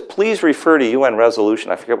 It says, please refer to UN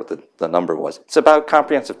resolution, I forget what the number was. It's about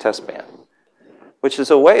comprehensive test ban, which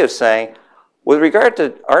is a way of saying, with regard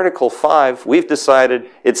to Article 5, we've decided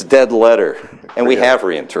it's dead letter, and we have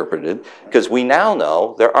reinterpreted, because we now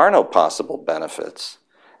know there are no possible benefits,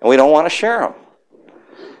 and we don't want to share them.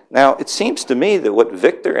 Now, it seems to me that what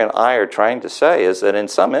Victor and I are trying to say is that in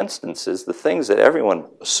some instances, the things that everyone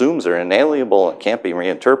assumes are inalienable and can't be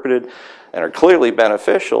reinterpreted and are clearly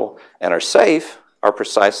beneficial and are safe are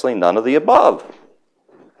precisely none of the above.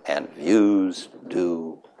 And views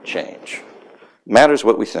do change. Matters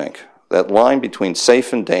what we think. That line between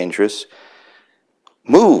safe and dangerous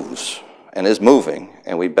moves and is moving,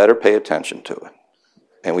 and we better pay attention to it.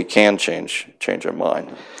 And we can change our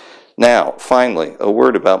mind. Now, finally, a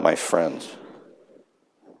word about my friends.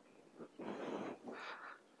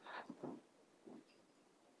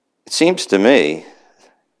 It seems to me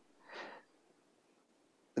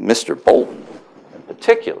that Mr. Bolton, in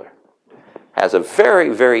particular, has a very,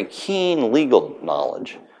 very keen legal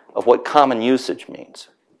knowledge of what common usage means.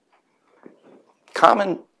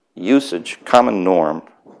 Common usage, common norm,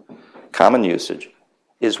 common usage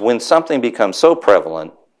is when something becomes so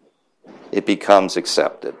prevalent, it becomes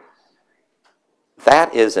accepted.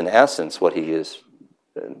 That is, in essence, what he is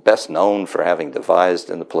best known for having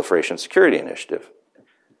devised in the Proliferation Security Initiative.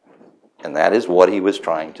 And that is what he was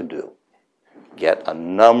trying to do. Get a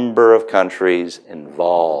number of countries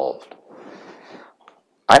involved.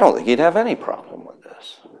 I don't think he'd have any problem with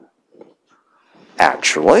this.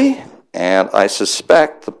 Actually, and I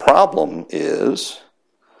suspect the problem is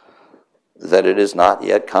that it is not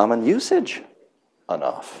yet common usage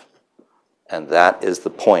enough. And that is the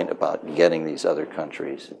point about getting these other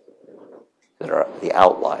countries that are the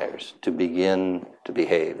outliers to begin to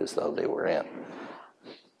behave as though they were in.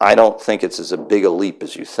 I don't think it's as big a leap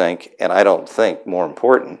as you think, and I don't think, more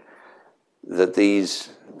important, that these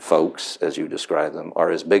folks, as you describe them,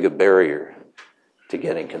 are as big a barrier to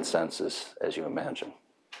getting consensus as you imagine.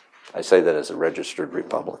 I say that as a registered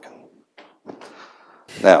Republican.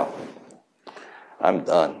 Now, I'm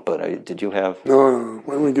done, but did you have... No.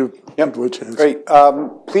 Why don't we give people a chance? Great.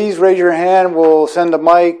 Please raise your hand. We'll send a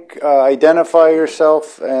mic. Identify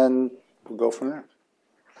yourself, and we'll go from there.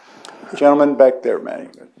 Gentleman back there, Manny.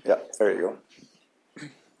 Yeah, there you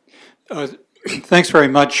go. Thanks very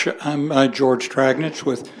much. I'm George Dragnich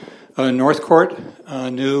with Northcourt,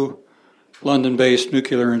 a new London-based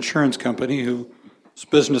nuclear insurance company whose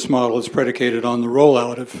business model is predicated on the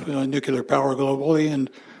rollout of nuclear power globally, and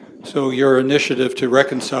so your initiative to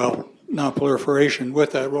reconcile non-proliferation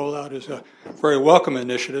with that rollout is a very welcome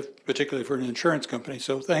initiative, particularly for an insurance company,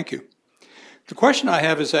 so thank you. The question I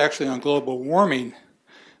have is actually on global warming,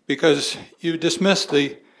 because you dismissed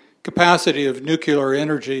the capacity of nuclear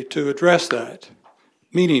energy to address that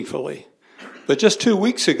meaningfully. But just 2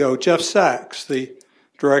 weeks ago, Jeff Sachs, the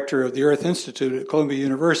director of the Earth Institute at Columbia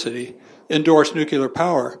University, endorsed nuclear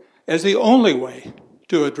power as the only way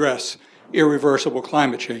to address irreversible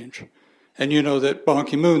climate change. And you know that Ban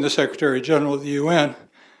Ki-moon, the Secretary General of the UN,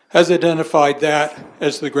 has identified that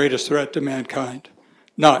as the greatest threat to mankind,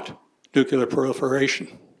 not nuclear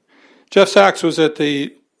proliferation. Jeff Sachs was at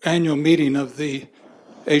the annual meeting of the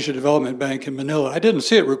Asia Development Bank in Manila. I didn't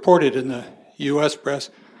see it reported in the U.S. press,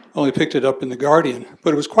 only picked it up in The Guardian,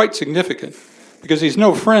 but it was quite significant because he's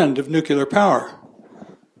no friend of nuclear power.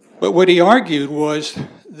 But what he argued was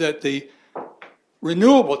that the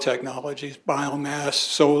renewable technologies, biomass,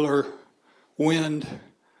 solar, wind,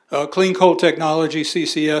 clean coal technology,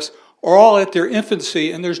 CCS, are all at their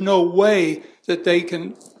infancy, and there's no way that they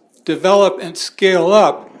can develop and scale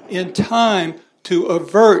up in time to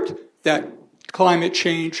avert that climate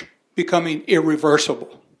change becoming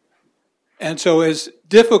irreversible. And so as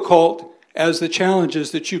difficult as the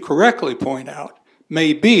challenges that you correctly point out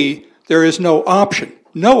may be, there is no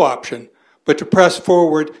option, but to press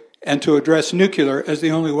forward and to address nuclear as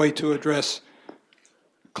the only way to address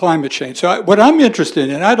climate change. So what I'm interested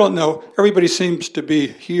in, I don't know, everybody seems to be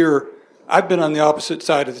here. I've been on the opposite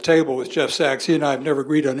side of the table with Jeff Sachs. He and I have never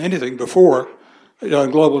agreed on anything before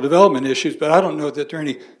on global development issues, but I don't know that there are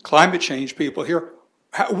any climate change people here.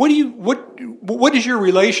 What is your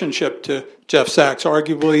relationship to Jeff Sachs,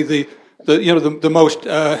 arguably the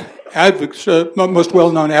most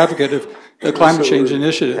well-known advocate of climate change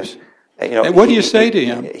initiatives? And what do you say to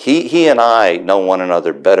him? He and I know one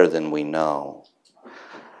another better than we know.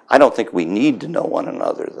 I don't think we need to know one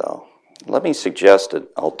another, though. Let me suggest an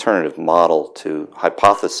alternative model to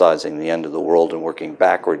hypothesizing the end of the world and working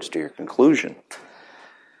backwards to your conclusion.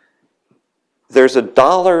 There's a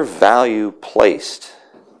dollar value placed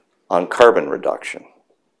on carbon reduction.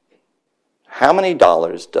 How many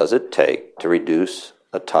dollars does it take to reduce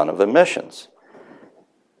a ton of emissions?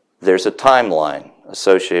 There's a timeline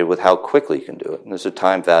associated with how quickly you can do it, and there's a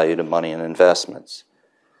time value to money and investments.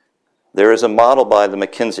 There is a model by the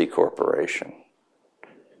McKinsey Corporation.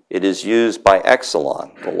 It is used by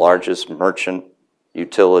Exelon, the largest merchant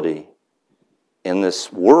utility in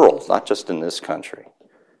this world, not just in this country.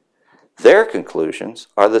 Their conclusions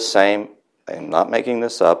are the same, I'm not making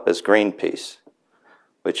this up, as Greenpeace,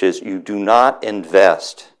 which is you do not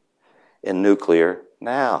invest in nuclear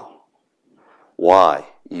now. Why?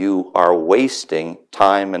 You are wasting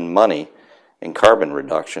time and money in carbon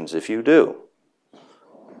reductions if you do.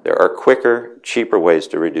 There are quicker, cheaper ways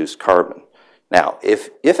to reduce carbon. Now,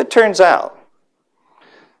 if it turns out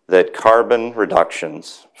that carbon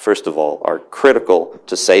reductions, first of all, are critical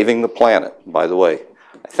to saving the planet, by the way,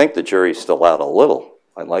 I think the jury's still out a little.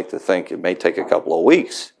 I'd like to think it may take a couple of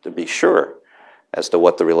weeks to be sure as to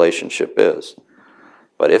what the relationship is.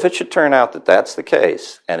 But if it should turn out that that's the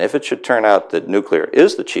case, and if it should turn out that nuclear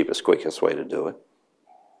is the cheapest, quickest way to do it,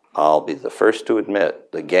 I'll be the first to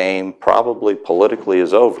admit the game probably politically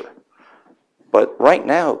is over. But right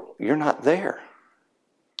now, you're not there.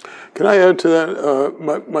 Can I add to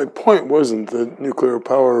that? My point wasn't that nuclear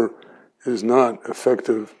power is not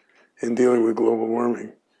effective in dealing with global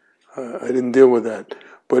warming. I didn't deal with that.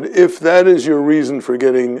 But if that is your reason for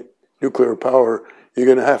getting nuclear power, you're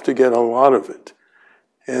going to have to get a lot of it.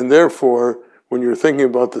 And therefore, when you're thinking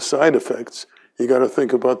about the side effects, you got to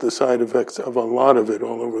think about the side effects of a lot of it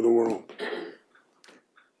all over the world.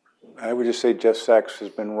 I would just say Jeff Sachs has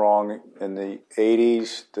been wrong in the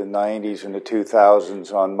 80s, the 90s, and the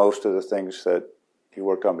 2000s on most of the things that he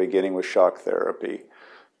worked on, beginning with shock therapy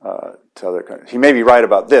to other countries. He may be right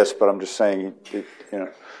about this, but I'm just saying,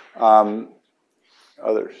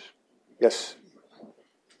 others. Yes?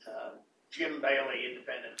 Jim Bailey,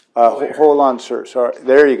 independent. Hold on, sir. Sorry.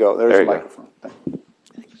 There you go. There's the microphone.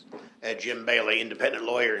 Jim Bailey, independent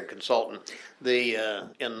lawyer and consultant.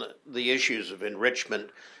 In the issues of enrichment,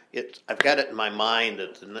 I've got it in my mind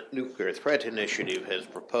that the Nuclear Threat Initiative has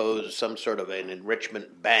proposed some sort of an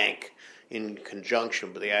enrichment bank in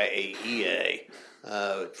conjunction with the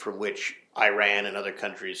IAEA, from which Iran and other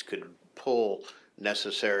countries could pull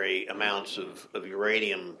necessary amounts of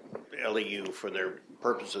uranium, LEU, for their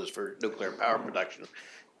purposes for nuclear power production.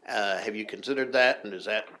 Have you considered that, and is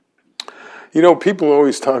that? You know, people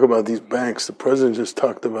always talk about these banks. The president just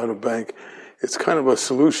talked about a bank. It's kind of a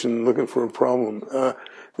solution looking for a problem.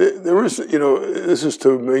 There is, this is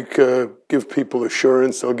to give people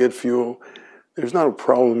assurance they'll get fuel. There's not a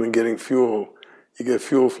problem in getting fuel. You get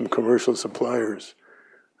fuel from commercial suppliers.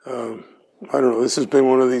 I don't know. This has been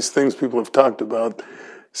one of these things people have talked about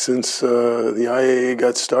since the IAEA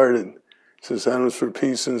got started, since Atoms for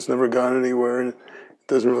Peace, and it's never gone anywhere, and it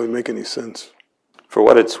doesn't really make any sense. For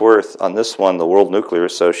what it's worth, on this one, the World Nuclear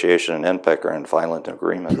Association and NPEC are in violent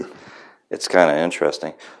agreement. It's kind of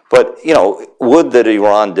interesting. But, would that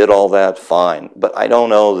Iran did all that? Fine. But I don't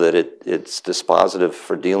know that it's dispositive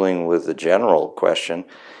for dealing with the general question.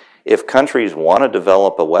 If countries want to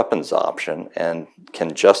develop a weapons option and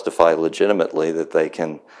can justify legitimately that they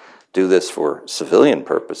can do this for civilian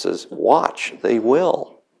purposes, watch, they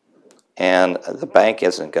will. And the bank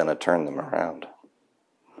isn't going to turn them around.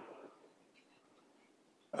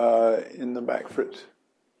 In the back, Fritz.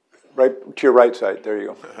 Right to your right side. There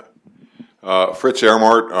you go. Fritz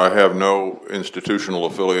Ehrmart. I have no institutional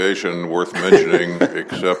affiliation worth mentioning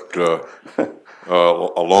except a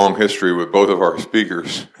long history with both of our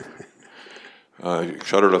speakers.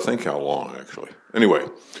 Shudder to think how long, actually. Anyway,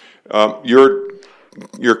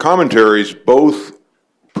 your commentaries both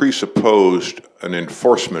presupposed an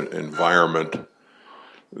enforcement environment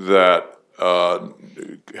that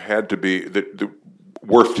had to be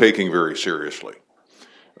worth taking very seriously.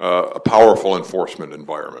 A powerful enforcement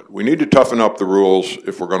environment. We need to toughen up the rules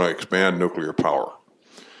if we're going to expand nuclear power.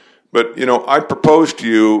 But, I propose to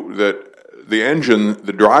you that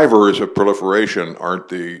the drivers of proliferation aren't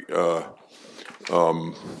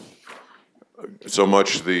so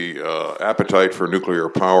much the appetite for nuclear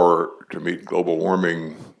power to meet global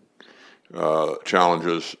warming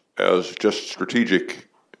challenges as just strategic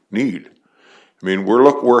need. I mean,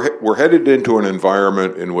 we're headed into an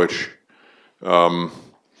environment in which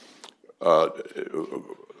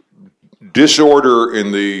disorder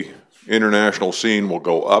in the international scene will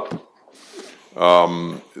go up.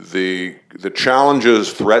 The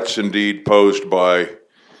challenges, threats indeed posed by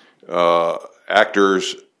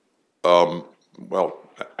actors,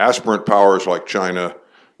 aspirant powers like China,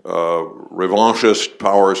 revanchist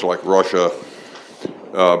powers like Russia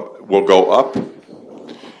will go up.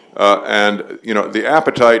 And, the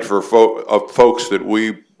appetite for of folks that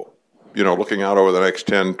we, looking out over the next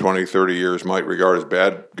 10, 20, 30 years might regard as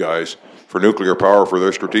bad guys for nuclear power for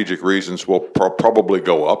their strategic reasons will probably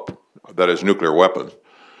go up, that is, nuclear weapons,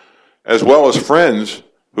 as well as friends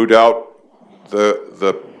who doubt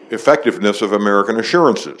the effectiveness of American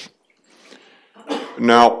assurances.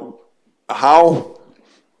 Now, how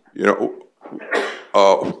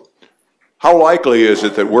likely is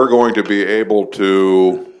it that we're going to be able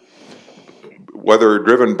to, whether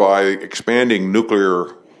driven by expanding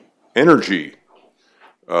nuclear energy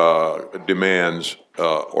demands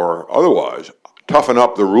or otherwise, toughen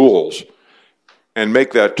up the rules and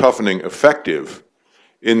make that toughening effective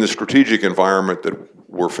in the strategic environment that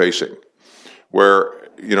we're facing, where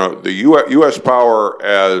the U.S. power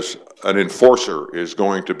as an enforcer is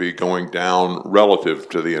going to be going down relative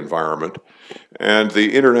to the environment, and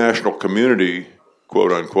the international community,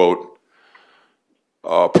 quote unquote,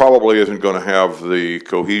 probably isn't going to have the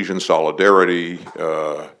cohesion, solidarity,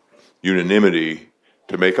 unanimity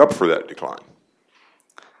to make up for that decline.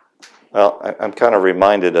 Well, I'm kind of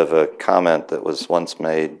reminded of a comment that was once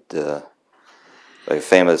made by a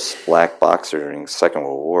famous black boxer during the Second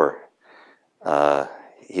World War.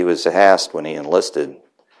 He was asked when he enlisted,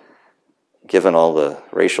 given all the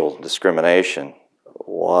racial discrimination,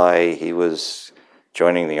 why he was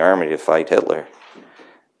joining the army to fight Hitler.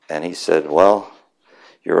 And he said, well,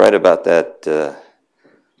 you're right about that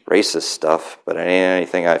racist stuff, but it ain't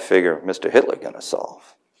anything I figure Mr. Hitler going to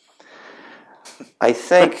solve. I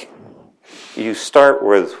think you start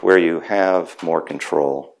with where you have more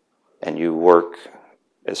control and you work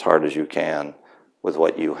as hard as you can with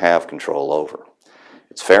what you have control over.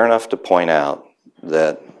 It's fair enough to point out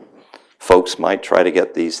that folks might try to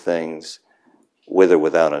get these things with or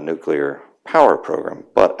without a nuclear power program.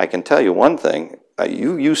 But I can tell you one thing.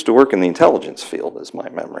 You used to work in the intelligence field, is my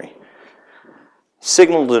memory.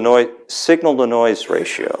 Signal to noise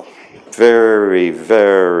ratio, very,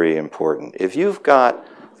 very important. If you've got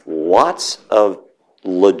lots of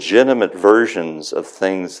legitimate versions of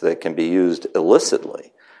things that can be used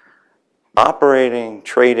illicitly, operating,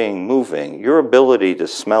 trading, moving, your ability to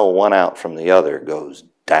smell one out from the other goes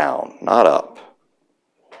down, not up.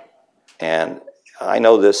 And I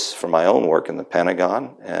know this from my own work in the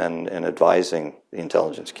Pentagon and in advising the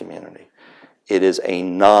intelligence community. It is a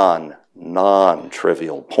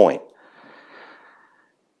non-trivial point.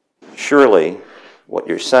 Surely, what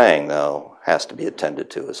you're saying, though, has to be attended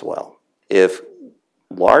to as well. If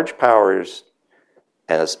large powers,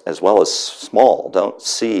 as well as small, don't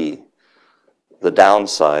see the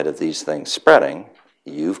downside of these things spreading,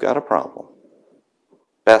 you've got a problem.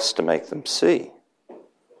 Best to make them see.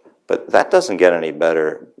 But that doesn't get any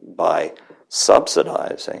better by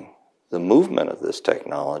subsidizing the movement of this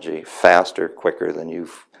technology faster, quicker than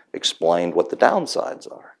you've explained what the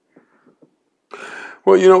downsides are.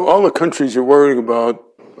 Well, all the countries you're worrying about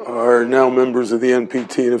are now members of the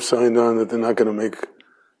NPT and have signed on that they're not going to make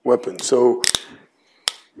weapons. So,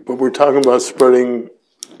 but we're talking about spreading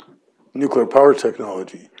nuclear power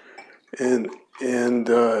technology. And in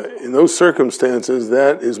those circumstances,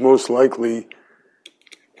 that is most likely,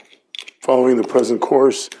 following the present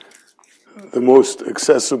course, the most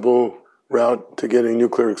accessible route to getting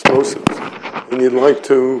nuclear explosives. And you'd like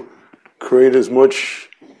to create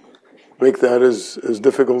make that as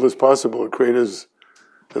difficult as possible, create as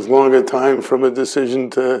long a time from a decision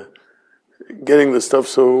to getting the stuff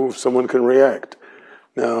so someone can react.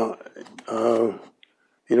 Now,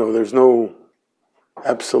 there's no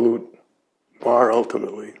absolute bar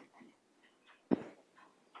ultimately.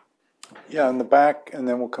 Yeah, in the back, and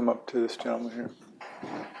then we'll come up to this gentleman here.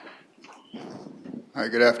 Hi,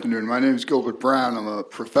 good afternoon. My name is Gilbert Brown. I'm a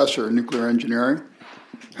professor of nuclear engineering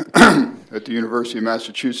at the University of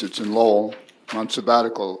Massachusetts in Lowell. I'm on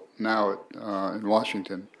sabbatical now in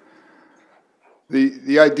Washington.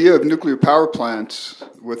 The idea of nuclear power plants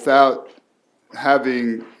without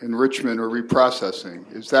having enrichment or reprocessing,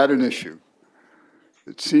 is that an issue?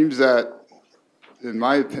 It seems that, in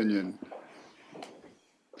my opinion,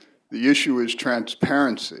 the issue is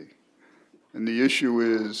transparency. And the issue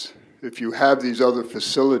is, if you have these other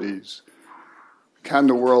facilities, can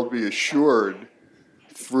the world be assured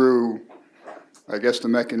through, I guess the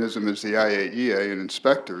mechanism is the IAEA and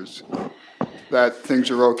inspectors, that things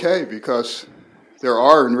are okay? Because there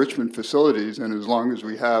are enrichment facilities, and as long as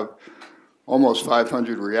we have almost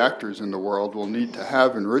 500 reactors in the world, we'll need to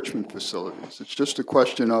have enrichment facilities. It's just a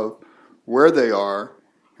question of where they are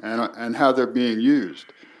and how they're being used.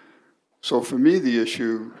 So for me, the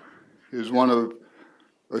issue is one of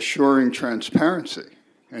assuring transparency.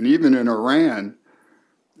 And even in Iran,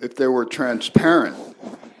 if they were transparent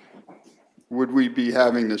would we be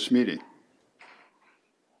having this meeting?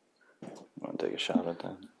 Want to take a shot at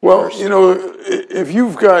that? Well, first? you know, if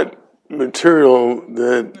you've got material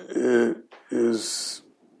that is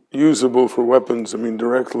usable for weapons, I mean,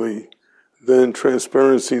 directly, then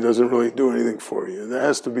transparency doesn't really do anything for you. There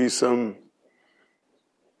has to be some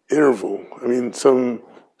interval, I mean, some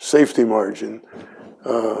safety margin.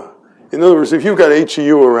 In other words, if you've got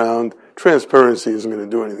HEU around, transparency isn't going to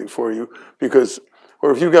do anything for you because,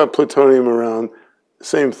 or if you've got plutonium around,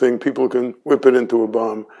 same thing, people can whip it into a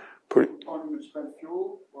bomb. Plutonium and spent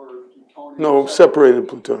fuel or plutonium? No, separated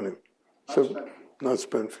plutonium, not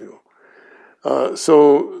spent fuel.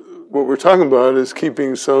 So what we're talking about is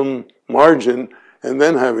keeping some margin and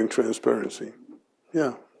then having transparency.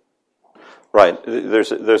 Yeah. Right.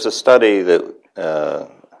 There's a study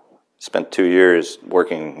that spent 2 years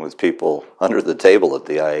working with people under the table at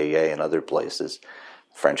the IAEA and other places.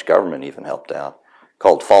 The French government even helped out,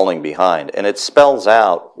 called Falling Behind. And it spells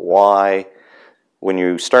out why when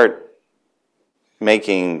you start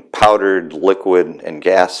making powdered, liquid, and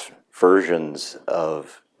gas versions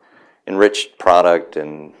of enriched product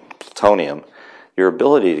and plutonium, your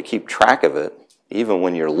ability to keep track of it, even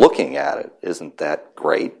when you're looking at it, isn't that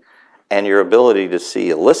great. And your ability to see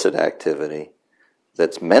illicit activity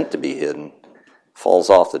that's meant to be hidden falls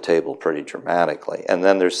off the table pretty dramatically. And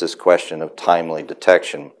then there's this question of timely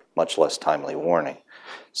detection, much less timely warning.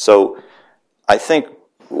 So I think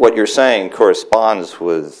what you're saying corresponds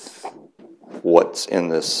with what's in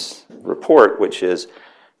this report, which is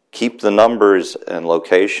keep the numbers and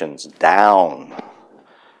locations down.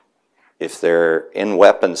 If they're in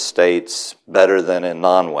weapon states, better than in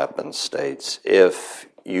non-weapon states. If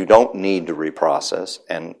you don't need to reprocess,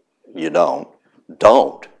 and you don't.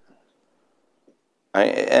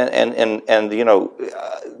 And you know,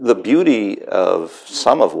 the beauty of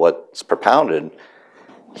some of what's propounded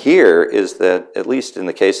here is that, at least in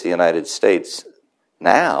the case of the United States,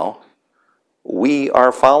 now we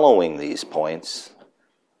are following these points.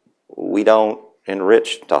 We don't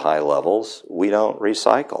enrich to high levels. We don't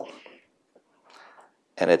recycle.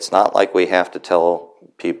 And it's not like we have to tell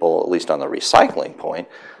people, at least on the recycling point,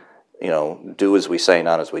 you know, do as we say,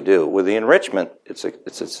 not as we do. With the enrichment, it's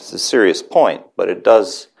a serious point, but it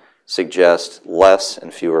does suggest less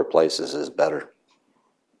and fewer places is better.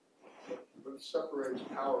 What separates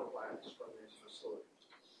power plants from these facilities?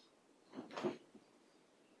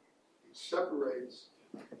 It separates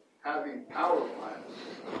having power plants.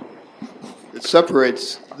 It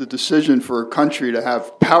separates the decision for a country to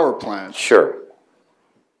have power plants. Sure.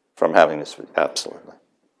 From having this, absolutely.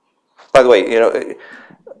 By the way, you know,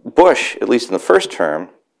 Bush, at least in the first term,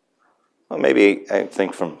 well, maybe I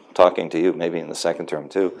think from talking to you, maybe in the second term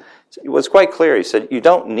too, it was quite clear. He said, you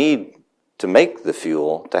don't need to make the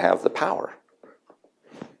fuel to have the power.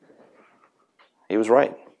 He was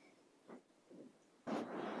right.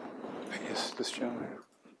 Yes, this gentleman.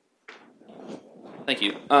 Thank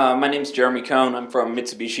you. My name is Jeremy Cohn. I'm from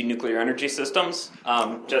Mitsubishi Nuclear Energy Systems.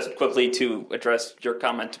 Just quickly to address your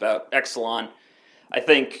comment about Exelon, I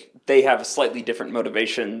think they have a slightly different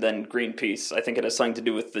motivation than Greenpeace. I think it has something to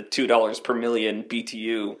do with the $2 per million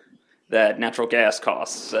BTU that natural gas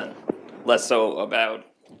costs, and less so about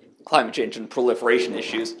climate change and proliferation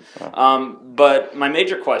issues. But my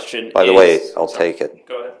major question By the way, I'll take it.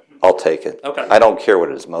 Go ahead. I'll take it. Okay. I don't care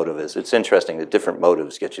what his motive is. It's interesting that different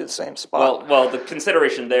motives get you the same spot. Well, the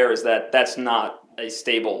consideration there is that that's not a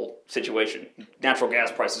stable situation. Natural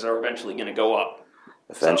gas prices are eventually going to go up.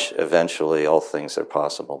 Eventually, all things are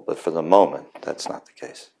possible, but for the moment, that's not the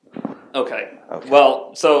case. Okay.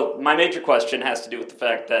 Well, so my major question has to do with the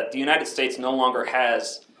fact that the United States no longer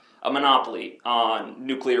has a monopoly on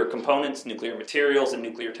nuclear components, nuclear materials, and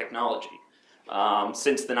nuclear technology.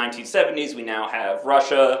 Since the 1970s, we now have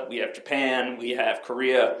Russia, we have Japan, we have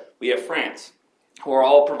Korea, we have France, who are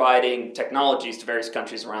all providing technologies to various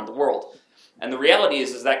countries around the world. And the reality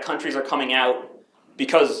is that countries are coming out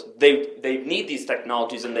because they need these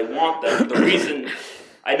technologies and they want them. The reason,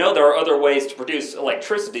 I know there are other ways to produce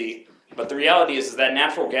electricity, but the reality is that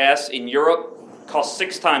natural gas in Europe costs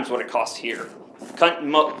 6 times what it costs here.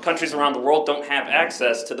 Countries around the world don't have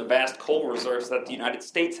access to the vast coal reserves that the United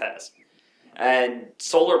States has. And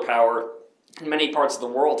solar power in many parts of the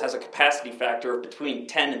world has a capacity factor of between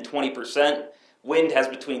 10 and 20%. Wind has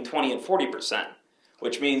between 20 and 40%,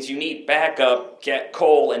 which means you need backup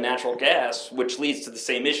coal and natural gas, which leads to the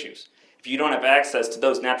same issues. If you don't have access to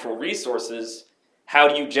those natural resources, how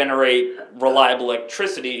do you generate reliable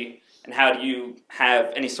electricity, and how do you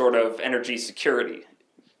have any sort of energy security?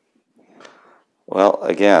 Well,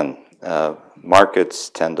 again, markets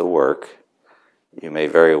tend to work. You may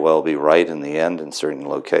very well be right in the end in certain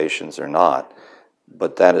locations or not,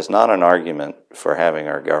 but that is not an argument for having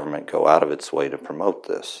our government go out of its way to promote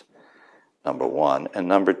this, number one. And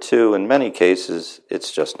number two, in many cases,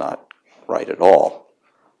 it's just not right at all.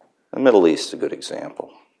 The Middle East is a good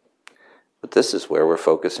example. But this is where we're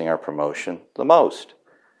focusing our promotion the most.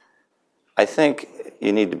 I think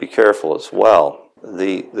you need to be careful as well.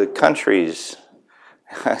 The countries,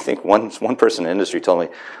 I think one person in the industry told me,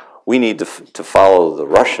 we need to follow the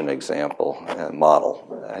Russian example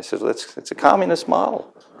model. I said, it's a communist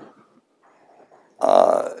model.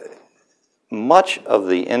 Much of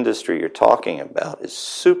the industry you're talking about is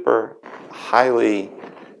super highly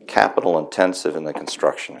capital intensive in the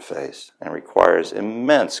construction phase and requires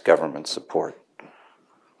immense government support.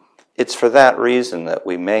 It's for that reason that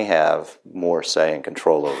we may have more say and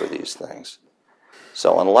control over these things.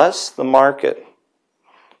 So unless the market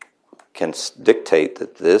can dictate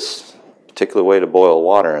that this particular way to boil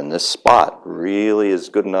water in this spot really is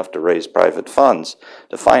good enough to raise private funds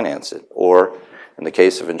to finance it, or in the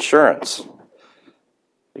case of insurance,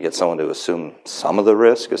 you get someone to assume some of the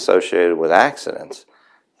risk associated with accidents,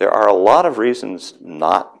 there are a lot of reasons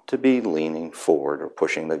not to be leaning forward or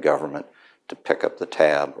pushing the government to pick up the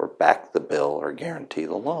tab or back the bill or guarantee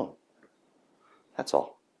the loan. That's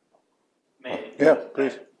all. Yeah,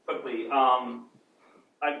 please. Quickly,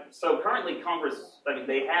 so currently Congress,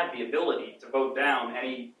 they have the ability to vote down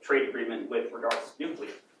any trade agreement with regards to nuclear.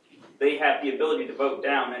 They have the ability to vote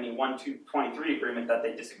down any 1-2-23 agreement that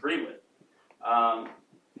they disagree with.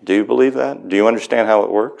 Do you believe that? Do you understand how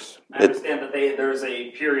it works? I understand that there's a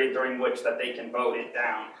period during which that they can vote it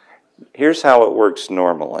down. Here's how it works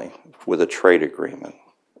normally with a trade agreement.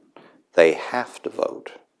 They have to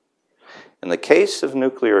vote. In the case of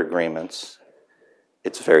nuclear agreements,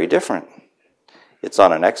 it's very different. It's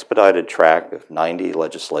on an expedited track of 90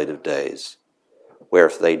 legislative days, where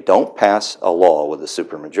if they don't pass a law with a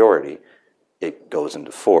supermajority, it goes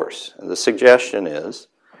into force. And the suggestion is,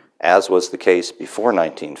 as was the case before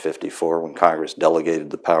 1954 when Congress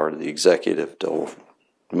delegated the power to the executive to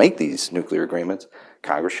make these nuclear agreements,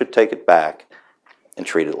 Congress should take it back and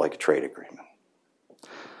treat it like a trade agreement.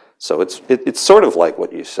 So it's sort of like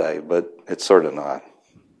what you say, but it's sort of not.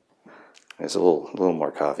 There's a little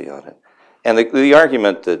more caveat in it. And the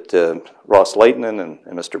argument that Ross Leighton and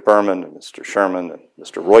Mr. Berman and Mr. Sherman and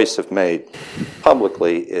Mr. Royce have made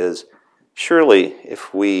publicly is, surely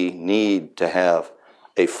if we need to have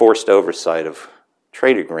a forced oversight of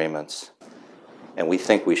trade agreements and we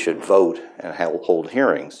think we should vote and hold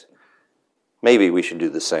hearings, maybe we should do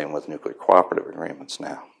the same with nuclear cooperative agreements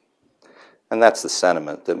now. And that's the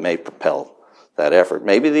sentiment that may propel that effort.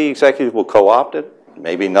 Maybe the executive will co-opt it.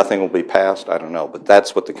 Maybe nothing will be passed. I don't know. But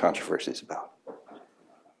that's what the controversy is about.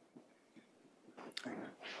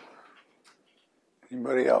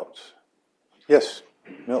 Anybody else? Yes,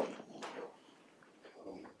 Milton.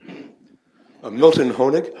 Milton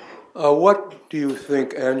Honig. What do you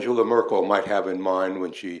think Angela Merkel might have in mind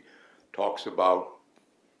when she talks about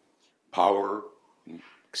power,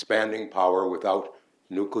 expanding power without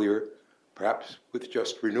nuclear, perhaps with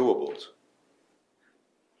just renewables?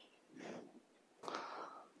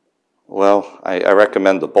 Well, I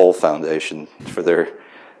recommend the Boll Foundation for their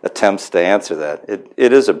attempts to answer that.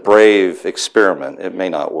 It is a brave experiment. It may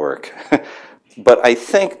not work. But I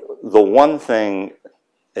think the one thing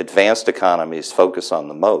advanced economies focus on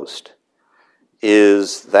the most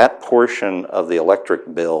is that portion of the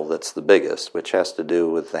electric bill that's the biggest, which has to do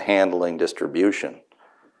with the handling, distribution,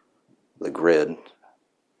 the grid,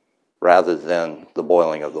 rather than the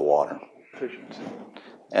boiling of the water.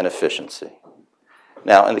 And efficiency.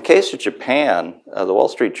 Now, in the case of Japan, the Wall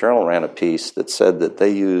Street Journal ran a piece that said that they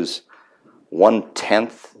use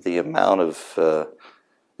 1/10 the amount of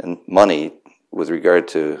money with regard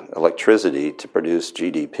to electricity to produce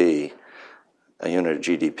GDP, a unit of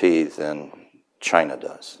GDP, than China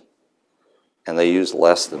does. And they use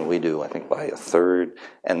less than we do, I think, by a third.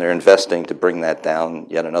 And they're investing to bring that down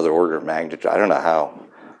yet another order of magnitude. I don't know how.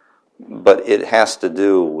 But it has to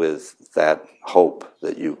do with that hope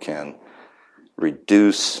that you can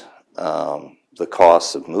reduce the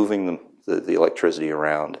costs of moving the electricity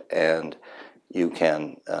around, and you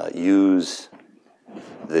can use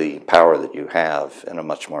the power that you have in a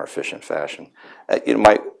much more efficient fashion.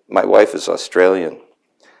 My wife is Australian.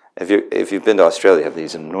 If you've been to Australia, they have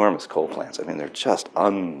these enormous coal plants. I mean, they're just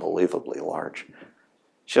unbelievably large.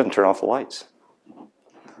 She doesn't turn off the lights.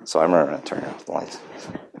 So I remember not turning off the lights.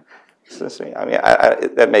 I mean,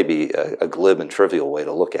 that may be a glib and trivial way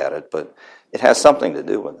to look at it, but it has something to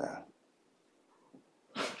do with that.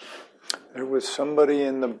 There was somebody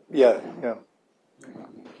in the... Yeah.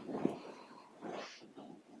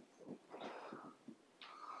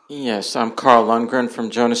 Yes, I'm Carl Lundgren from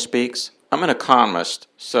Jonah Speaks. I'm an economist,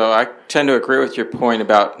 so I tend to agree with your point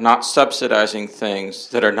about not subsidizing things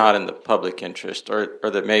that are not in the public interest or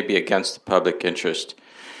that may be against the public interest.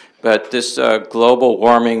 But this global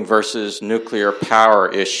warming versus nuclear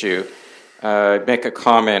power issue, I'd make a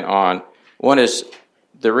comment on. One is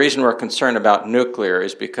the reason we're concerned about nuclear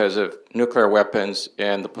is because of nuclear weapons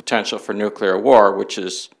and the potential for nuclear war, which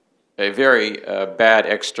is a very bad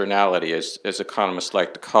externality, as economists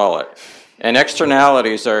like to call it. And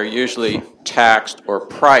externalities are usually taxed or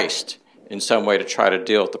priced in some way to try to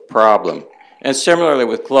deal with the problem. And similarly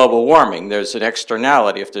with global warming, there's an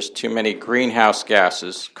externality. If there's too many greenhouse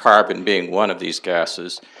gases, carbon being one of these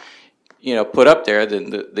gases, put up there, then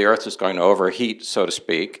the Earth is going to overheat, so to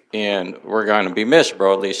speak, and we're going to be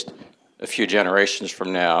miserable at least a few generations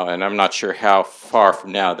from now. And I'm not sure how far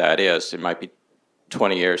from now that is. It might be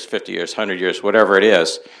 20 years, 50 years, 100 years, whatever it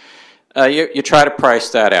is. You try to price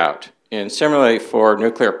that out. And similarly for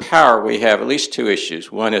nuclear power, we have at least two issues.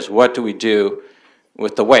 One is, what do we do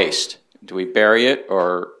with the waste? Do we bury it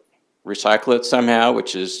or recycle it somehow,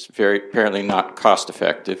 which is apparently not cost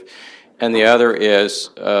effective? And the other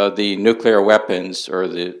is the nuclear weapons, or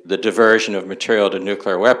the diversion of material to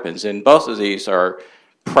nuclear weapons. And both of these are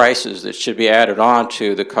prices that should be added on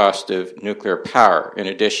to the cost of nuclear power, in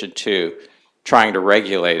addition to trying to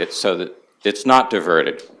regulate it so that it's not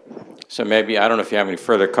diverted. So maybe, I don't know if you have any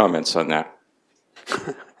further comments on that.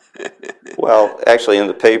 Well, actually, in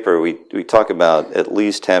the paper, we talk about at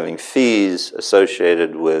least having fees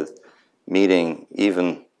associated with meeting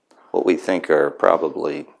even what we think are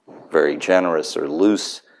probably very generous or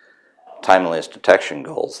loose timeliness detection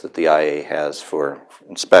goals that the IAEA has for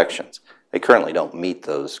inspections. They currently don't meet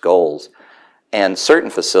those goals. And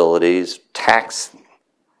certain facilities tax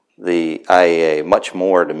the IAEA much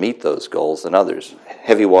more to meet those goals than others.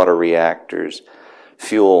 Heavy water reactors,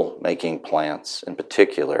 fuel-making plants in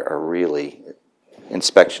particular, are really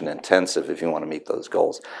inspection intensive if you want to meet those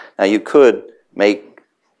goals. Now, you could make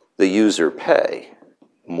the user pay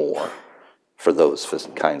more for those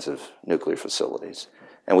kinds of nuclear facilities,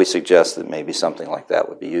 and we suggest that maybe something like that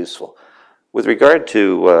would be useful. With regard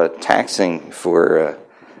to taxing for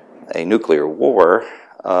a nuclear war,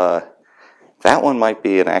 that one might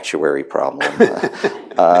be an actuary problem.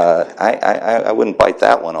 I wouldn't bite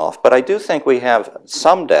that one off. But I do think we have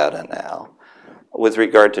some data now with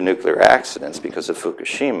regard to nuclear accidents because of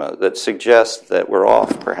Fukushima that suggests that we're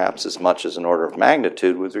off perhaps as much as an order of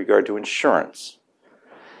magnitude with regard to insurance.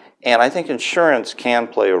 And I think insurance can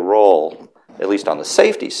play a role, at least on the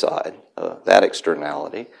safety side, that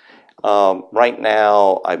externality. Right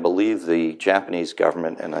now, I believe the Japanese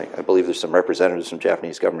government, and I believe there's some representatives from the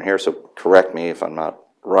Japanese government here, so correct me if I'm not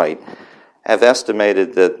right, have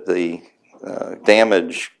estimated that the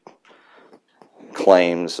damage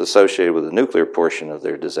claims associated with the nuclear portion of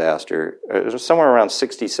their disaster are somewhere around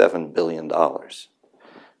 $67 billion.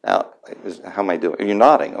 Now, how am I doing? You're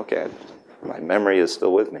nodding. Okay, my memory is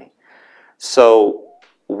still with me. So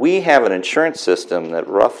we have an insurance system that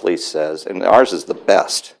roughly says, and ours is the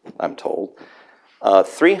best, I'm told,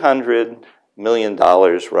 $300 million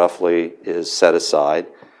roughly is set aside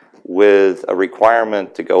with a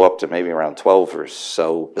requirement to go up to maybe around $12 or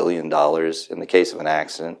so billion in the case of an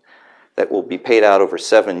accident that will be paid out over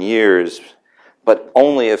 7 years, but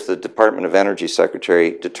only if the Department of Energy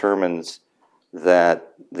Secretary determines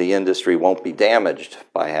that the industry won't be damaged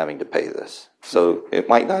by having to pay this. So it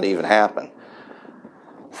might not even happen.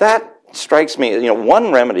 That strikes me,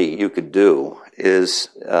 one remedy you could do is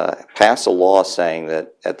pass a law saying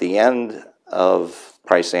that at the end of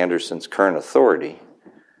Price-Anderson's current authority,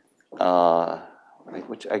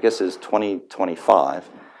 which I guess is 2025,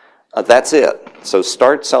 that's it. So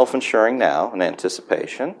start self-insuring now in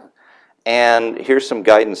anticipation. And here's some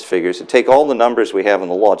guidance figures. So take all the numbers we have in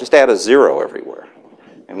the law, just add a zero everywhere,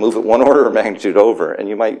 and move it one order of magnitude over, and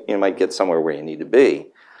you might get somewhere where you need to be.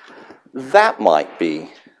 That might be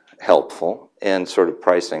helpful in sort of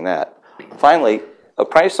pricing that. Finally, a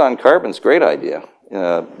price on carbon is a great idea,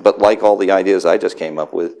 but like all the ideas I just came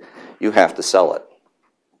up with, you have to sell it.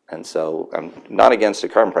 And so I'm not against a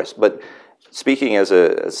carbon price, but speaking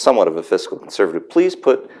as somewhat of a fiscal conservative, please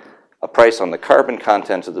put a price on the carbon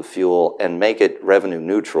content of the fuel and make it revenue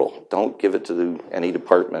neutral. Don't give it to any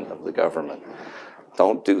department of the government.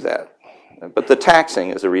 Don't do that. But the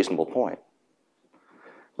taxing is a reasonable point.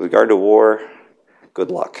 With regard to war, good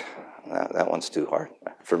luck. That one's too hard,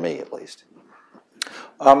 for me at least.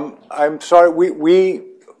 I'm sorry, we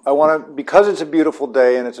because it's a beautiful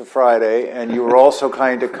day and it's a Friday, and you were all so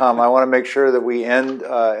kind to come, I want to make sure that we end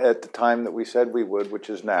at the time that we said we would, which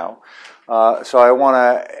is now. So I want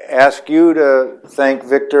to ask you to thank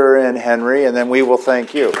Victor and Henry, and then we will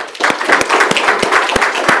thank you.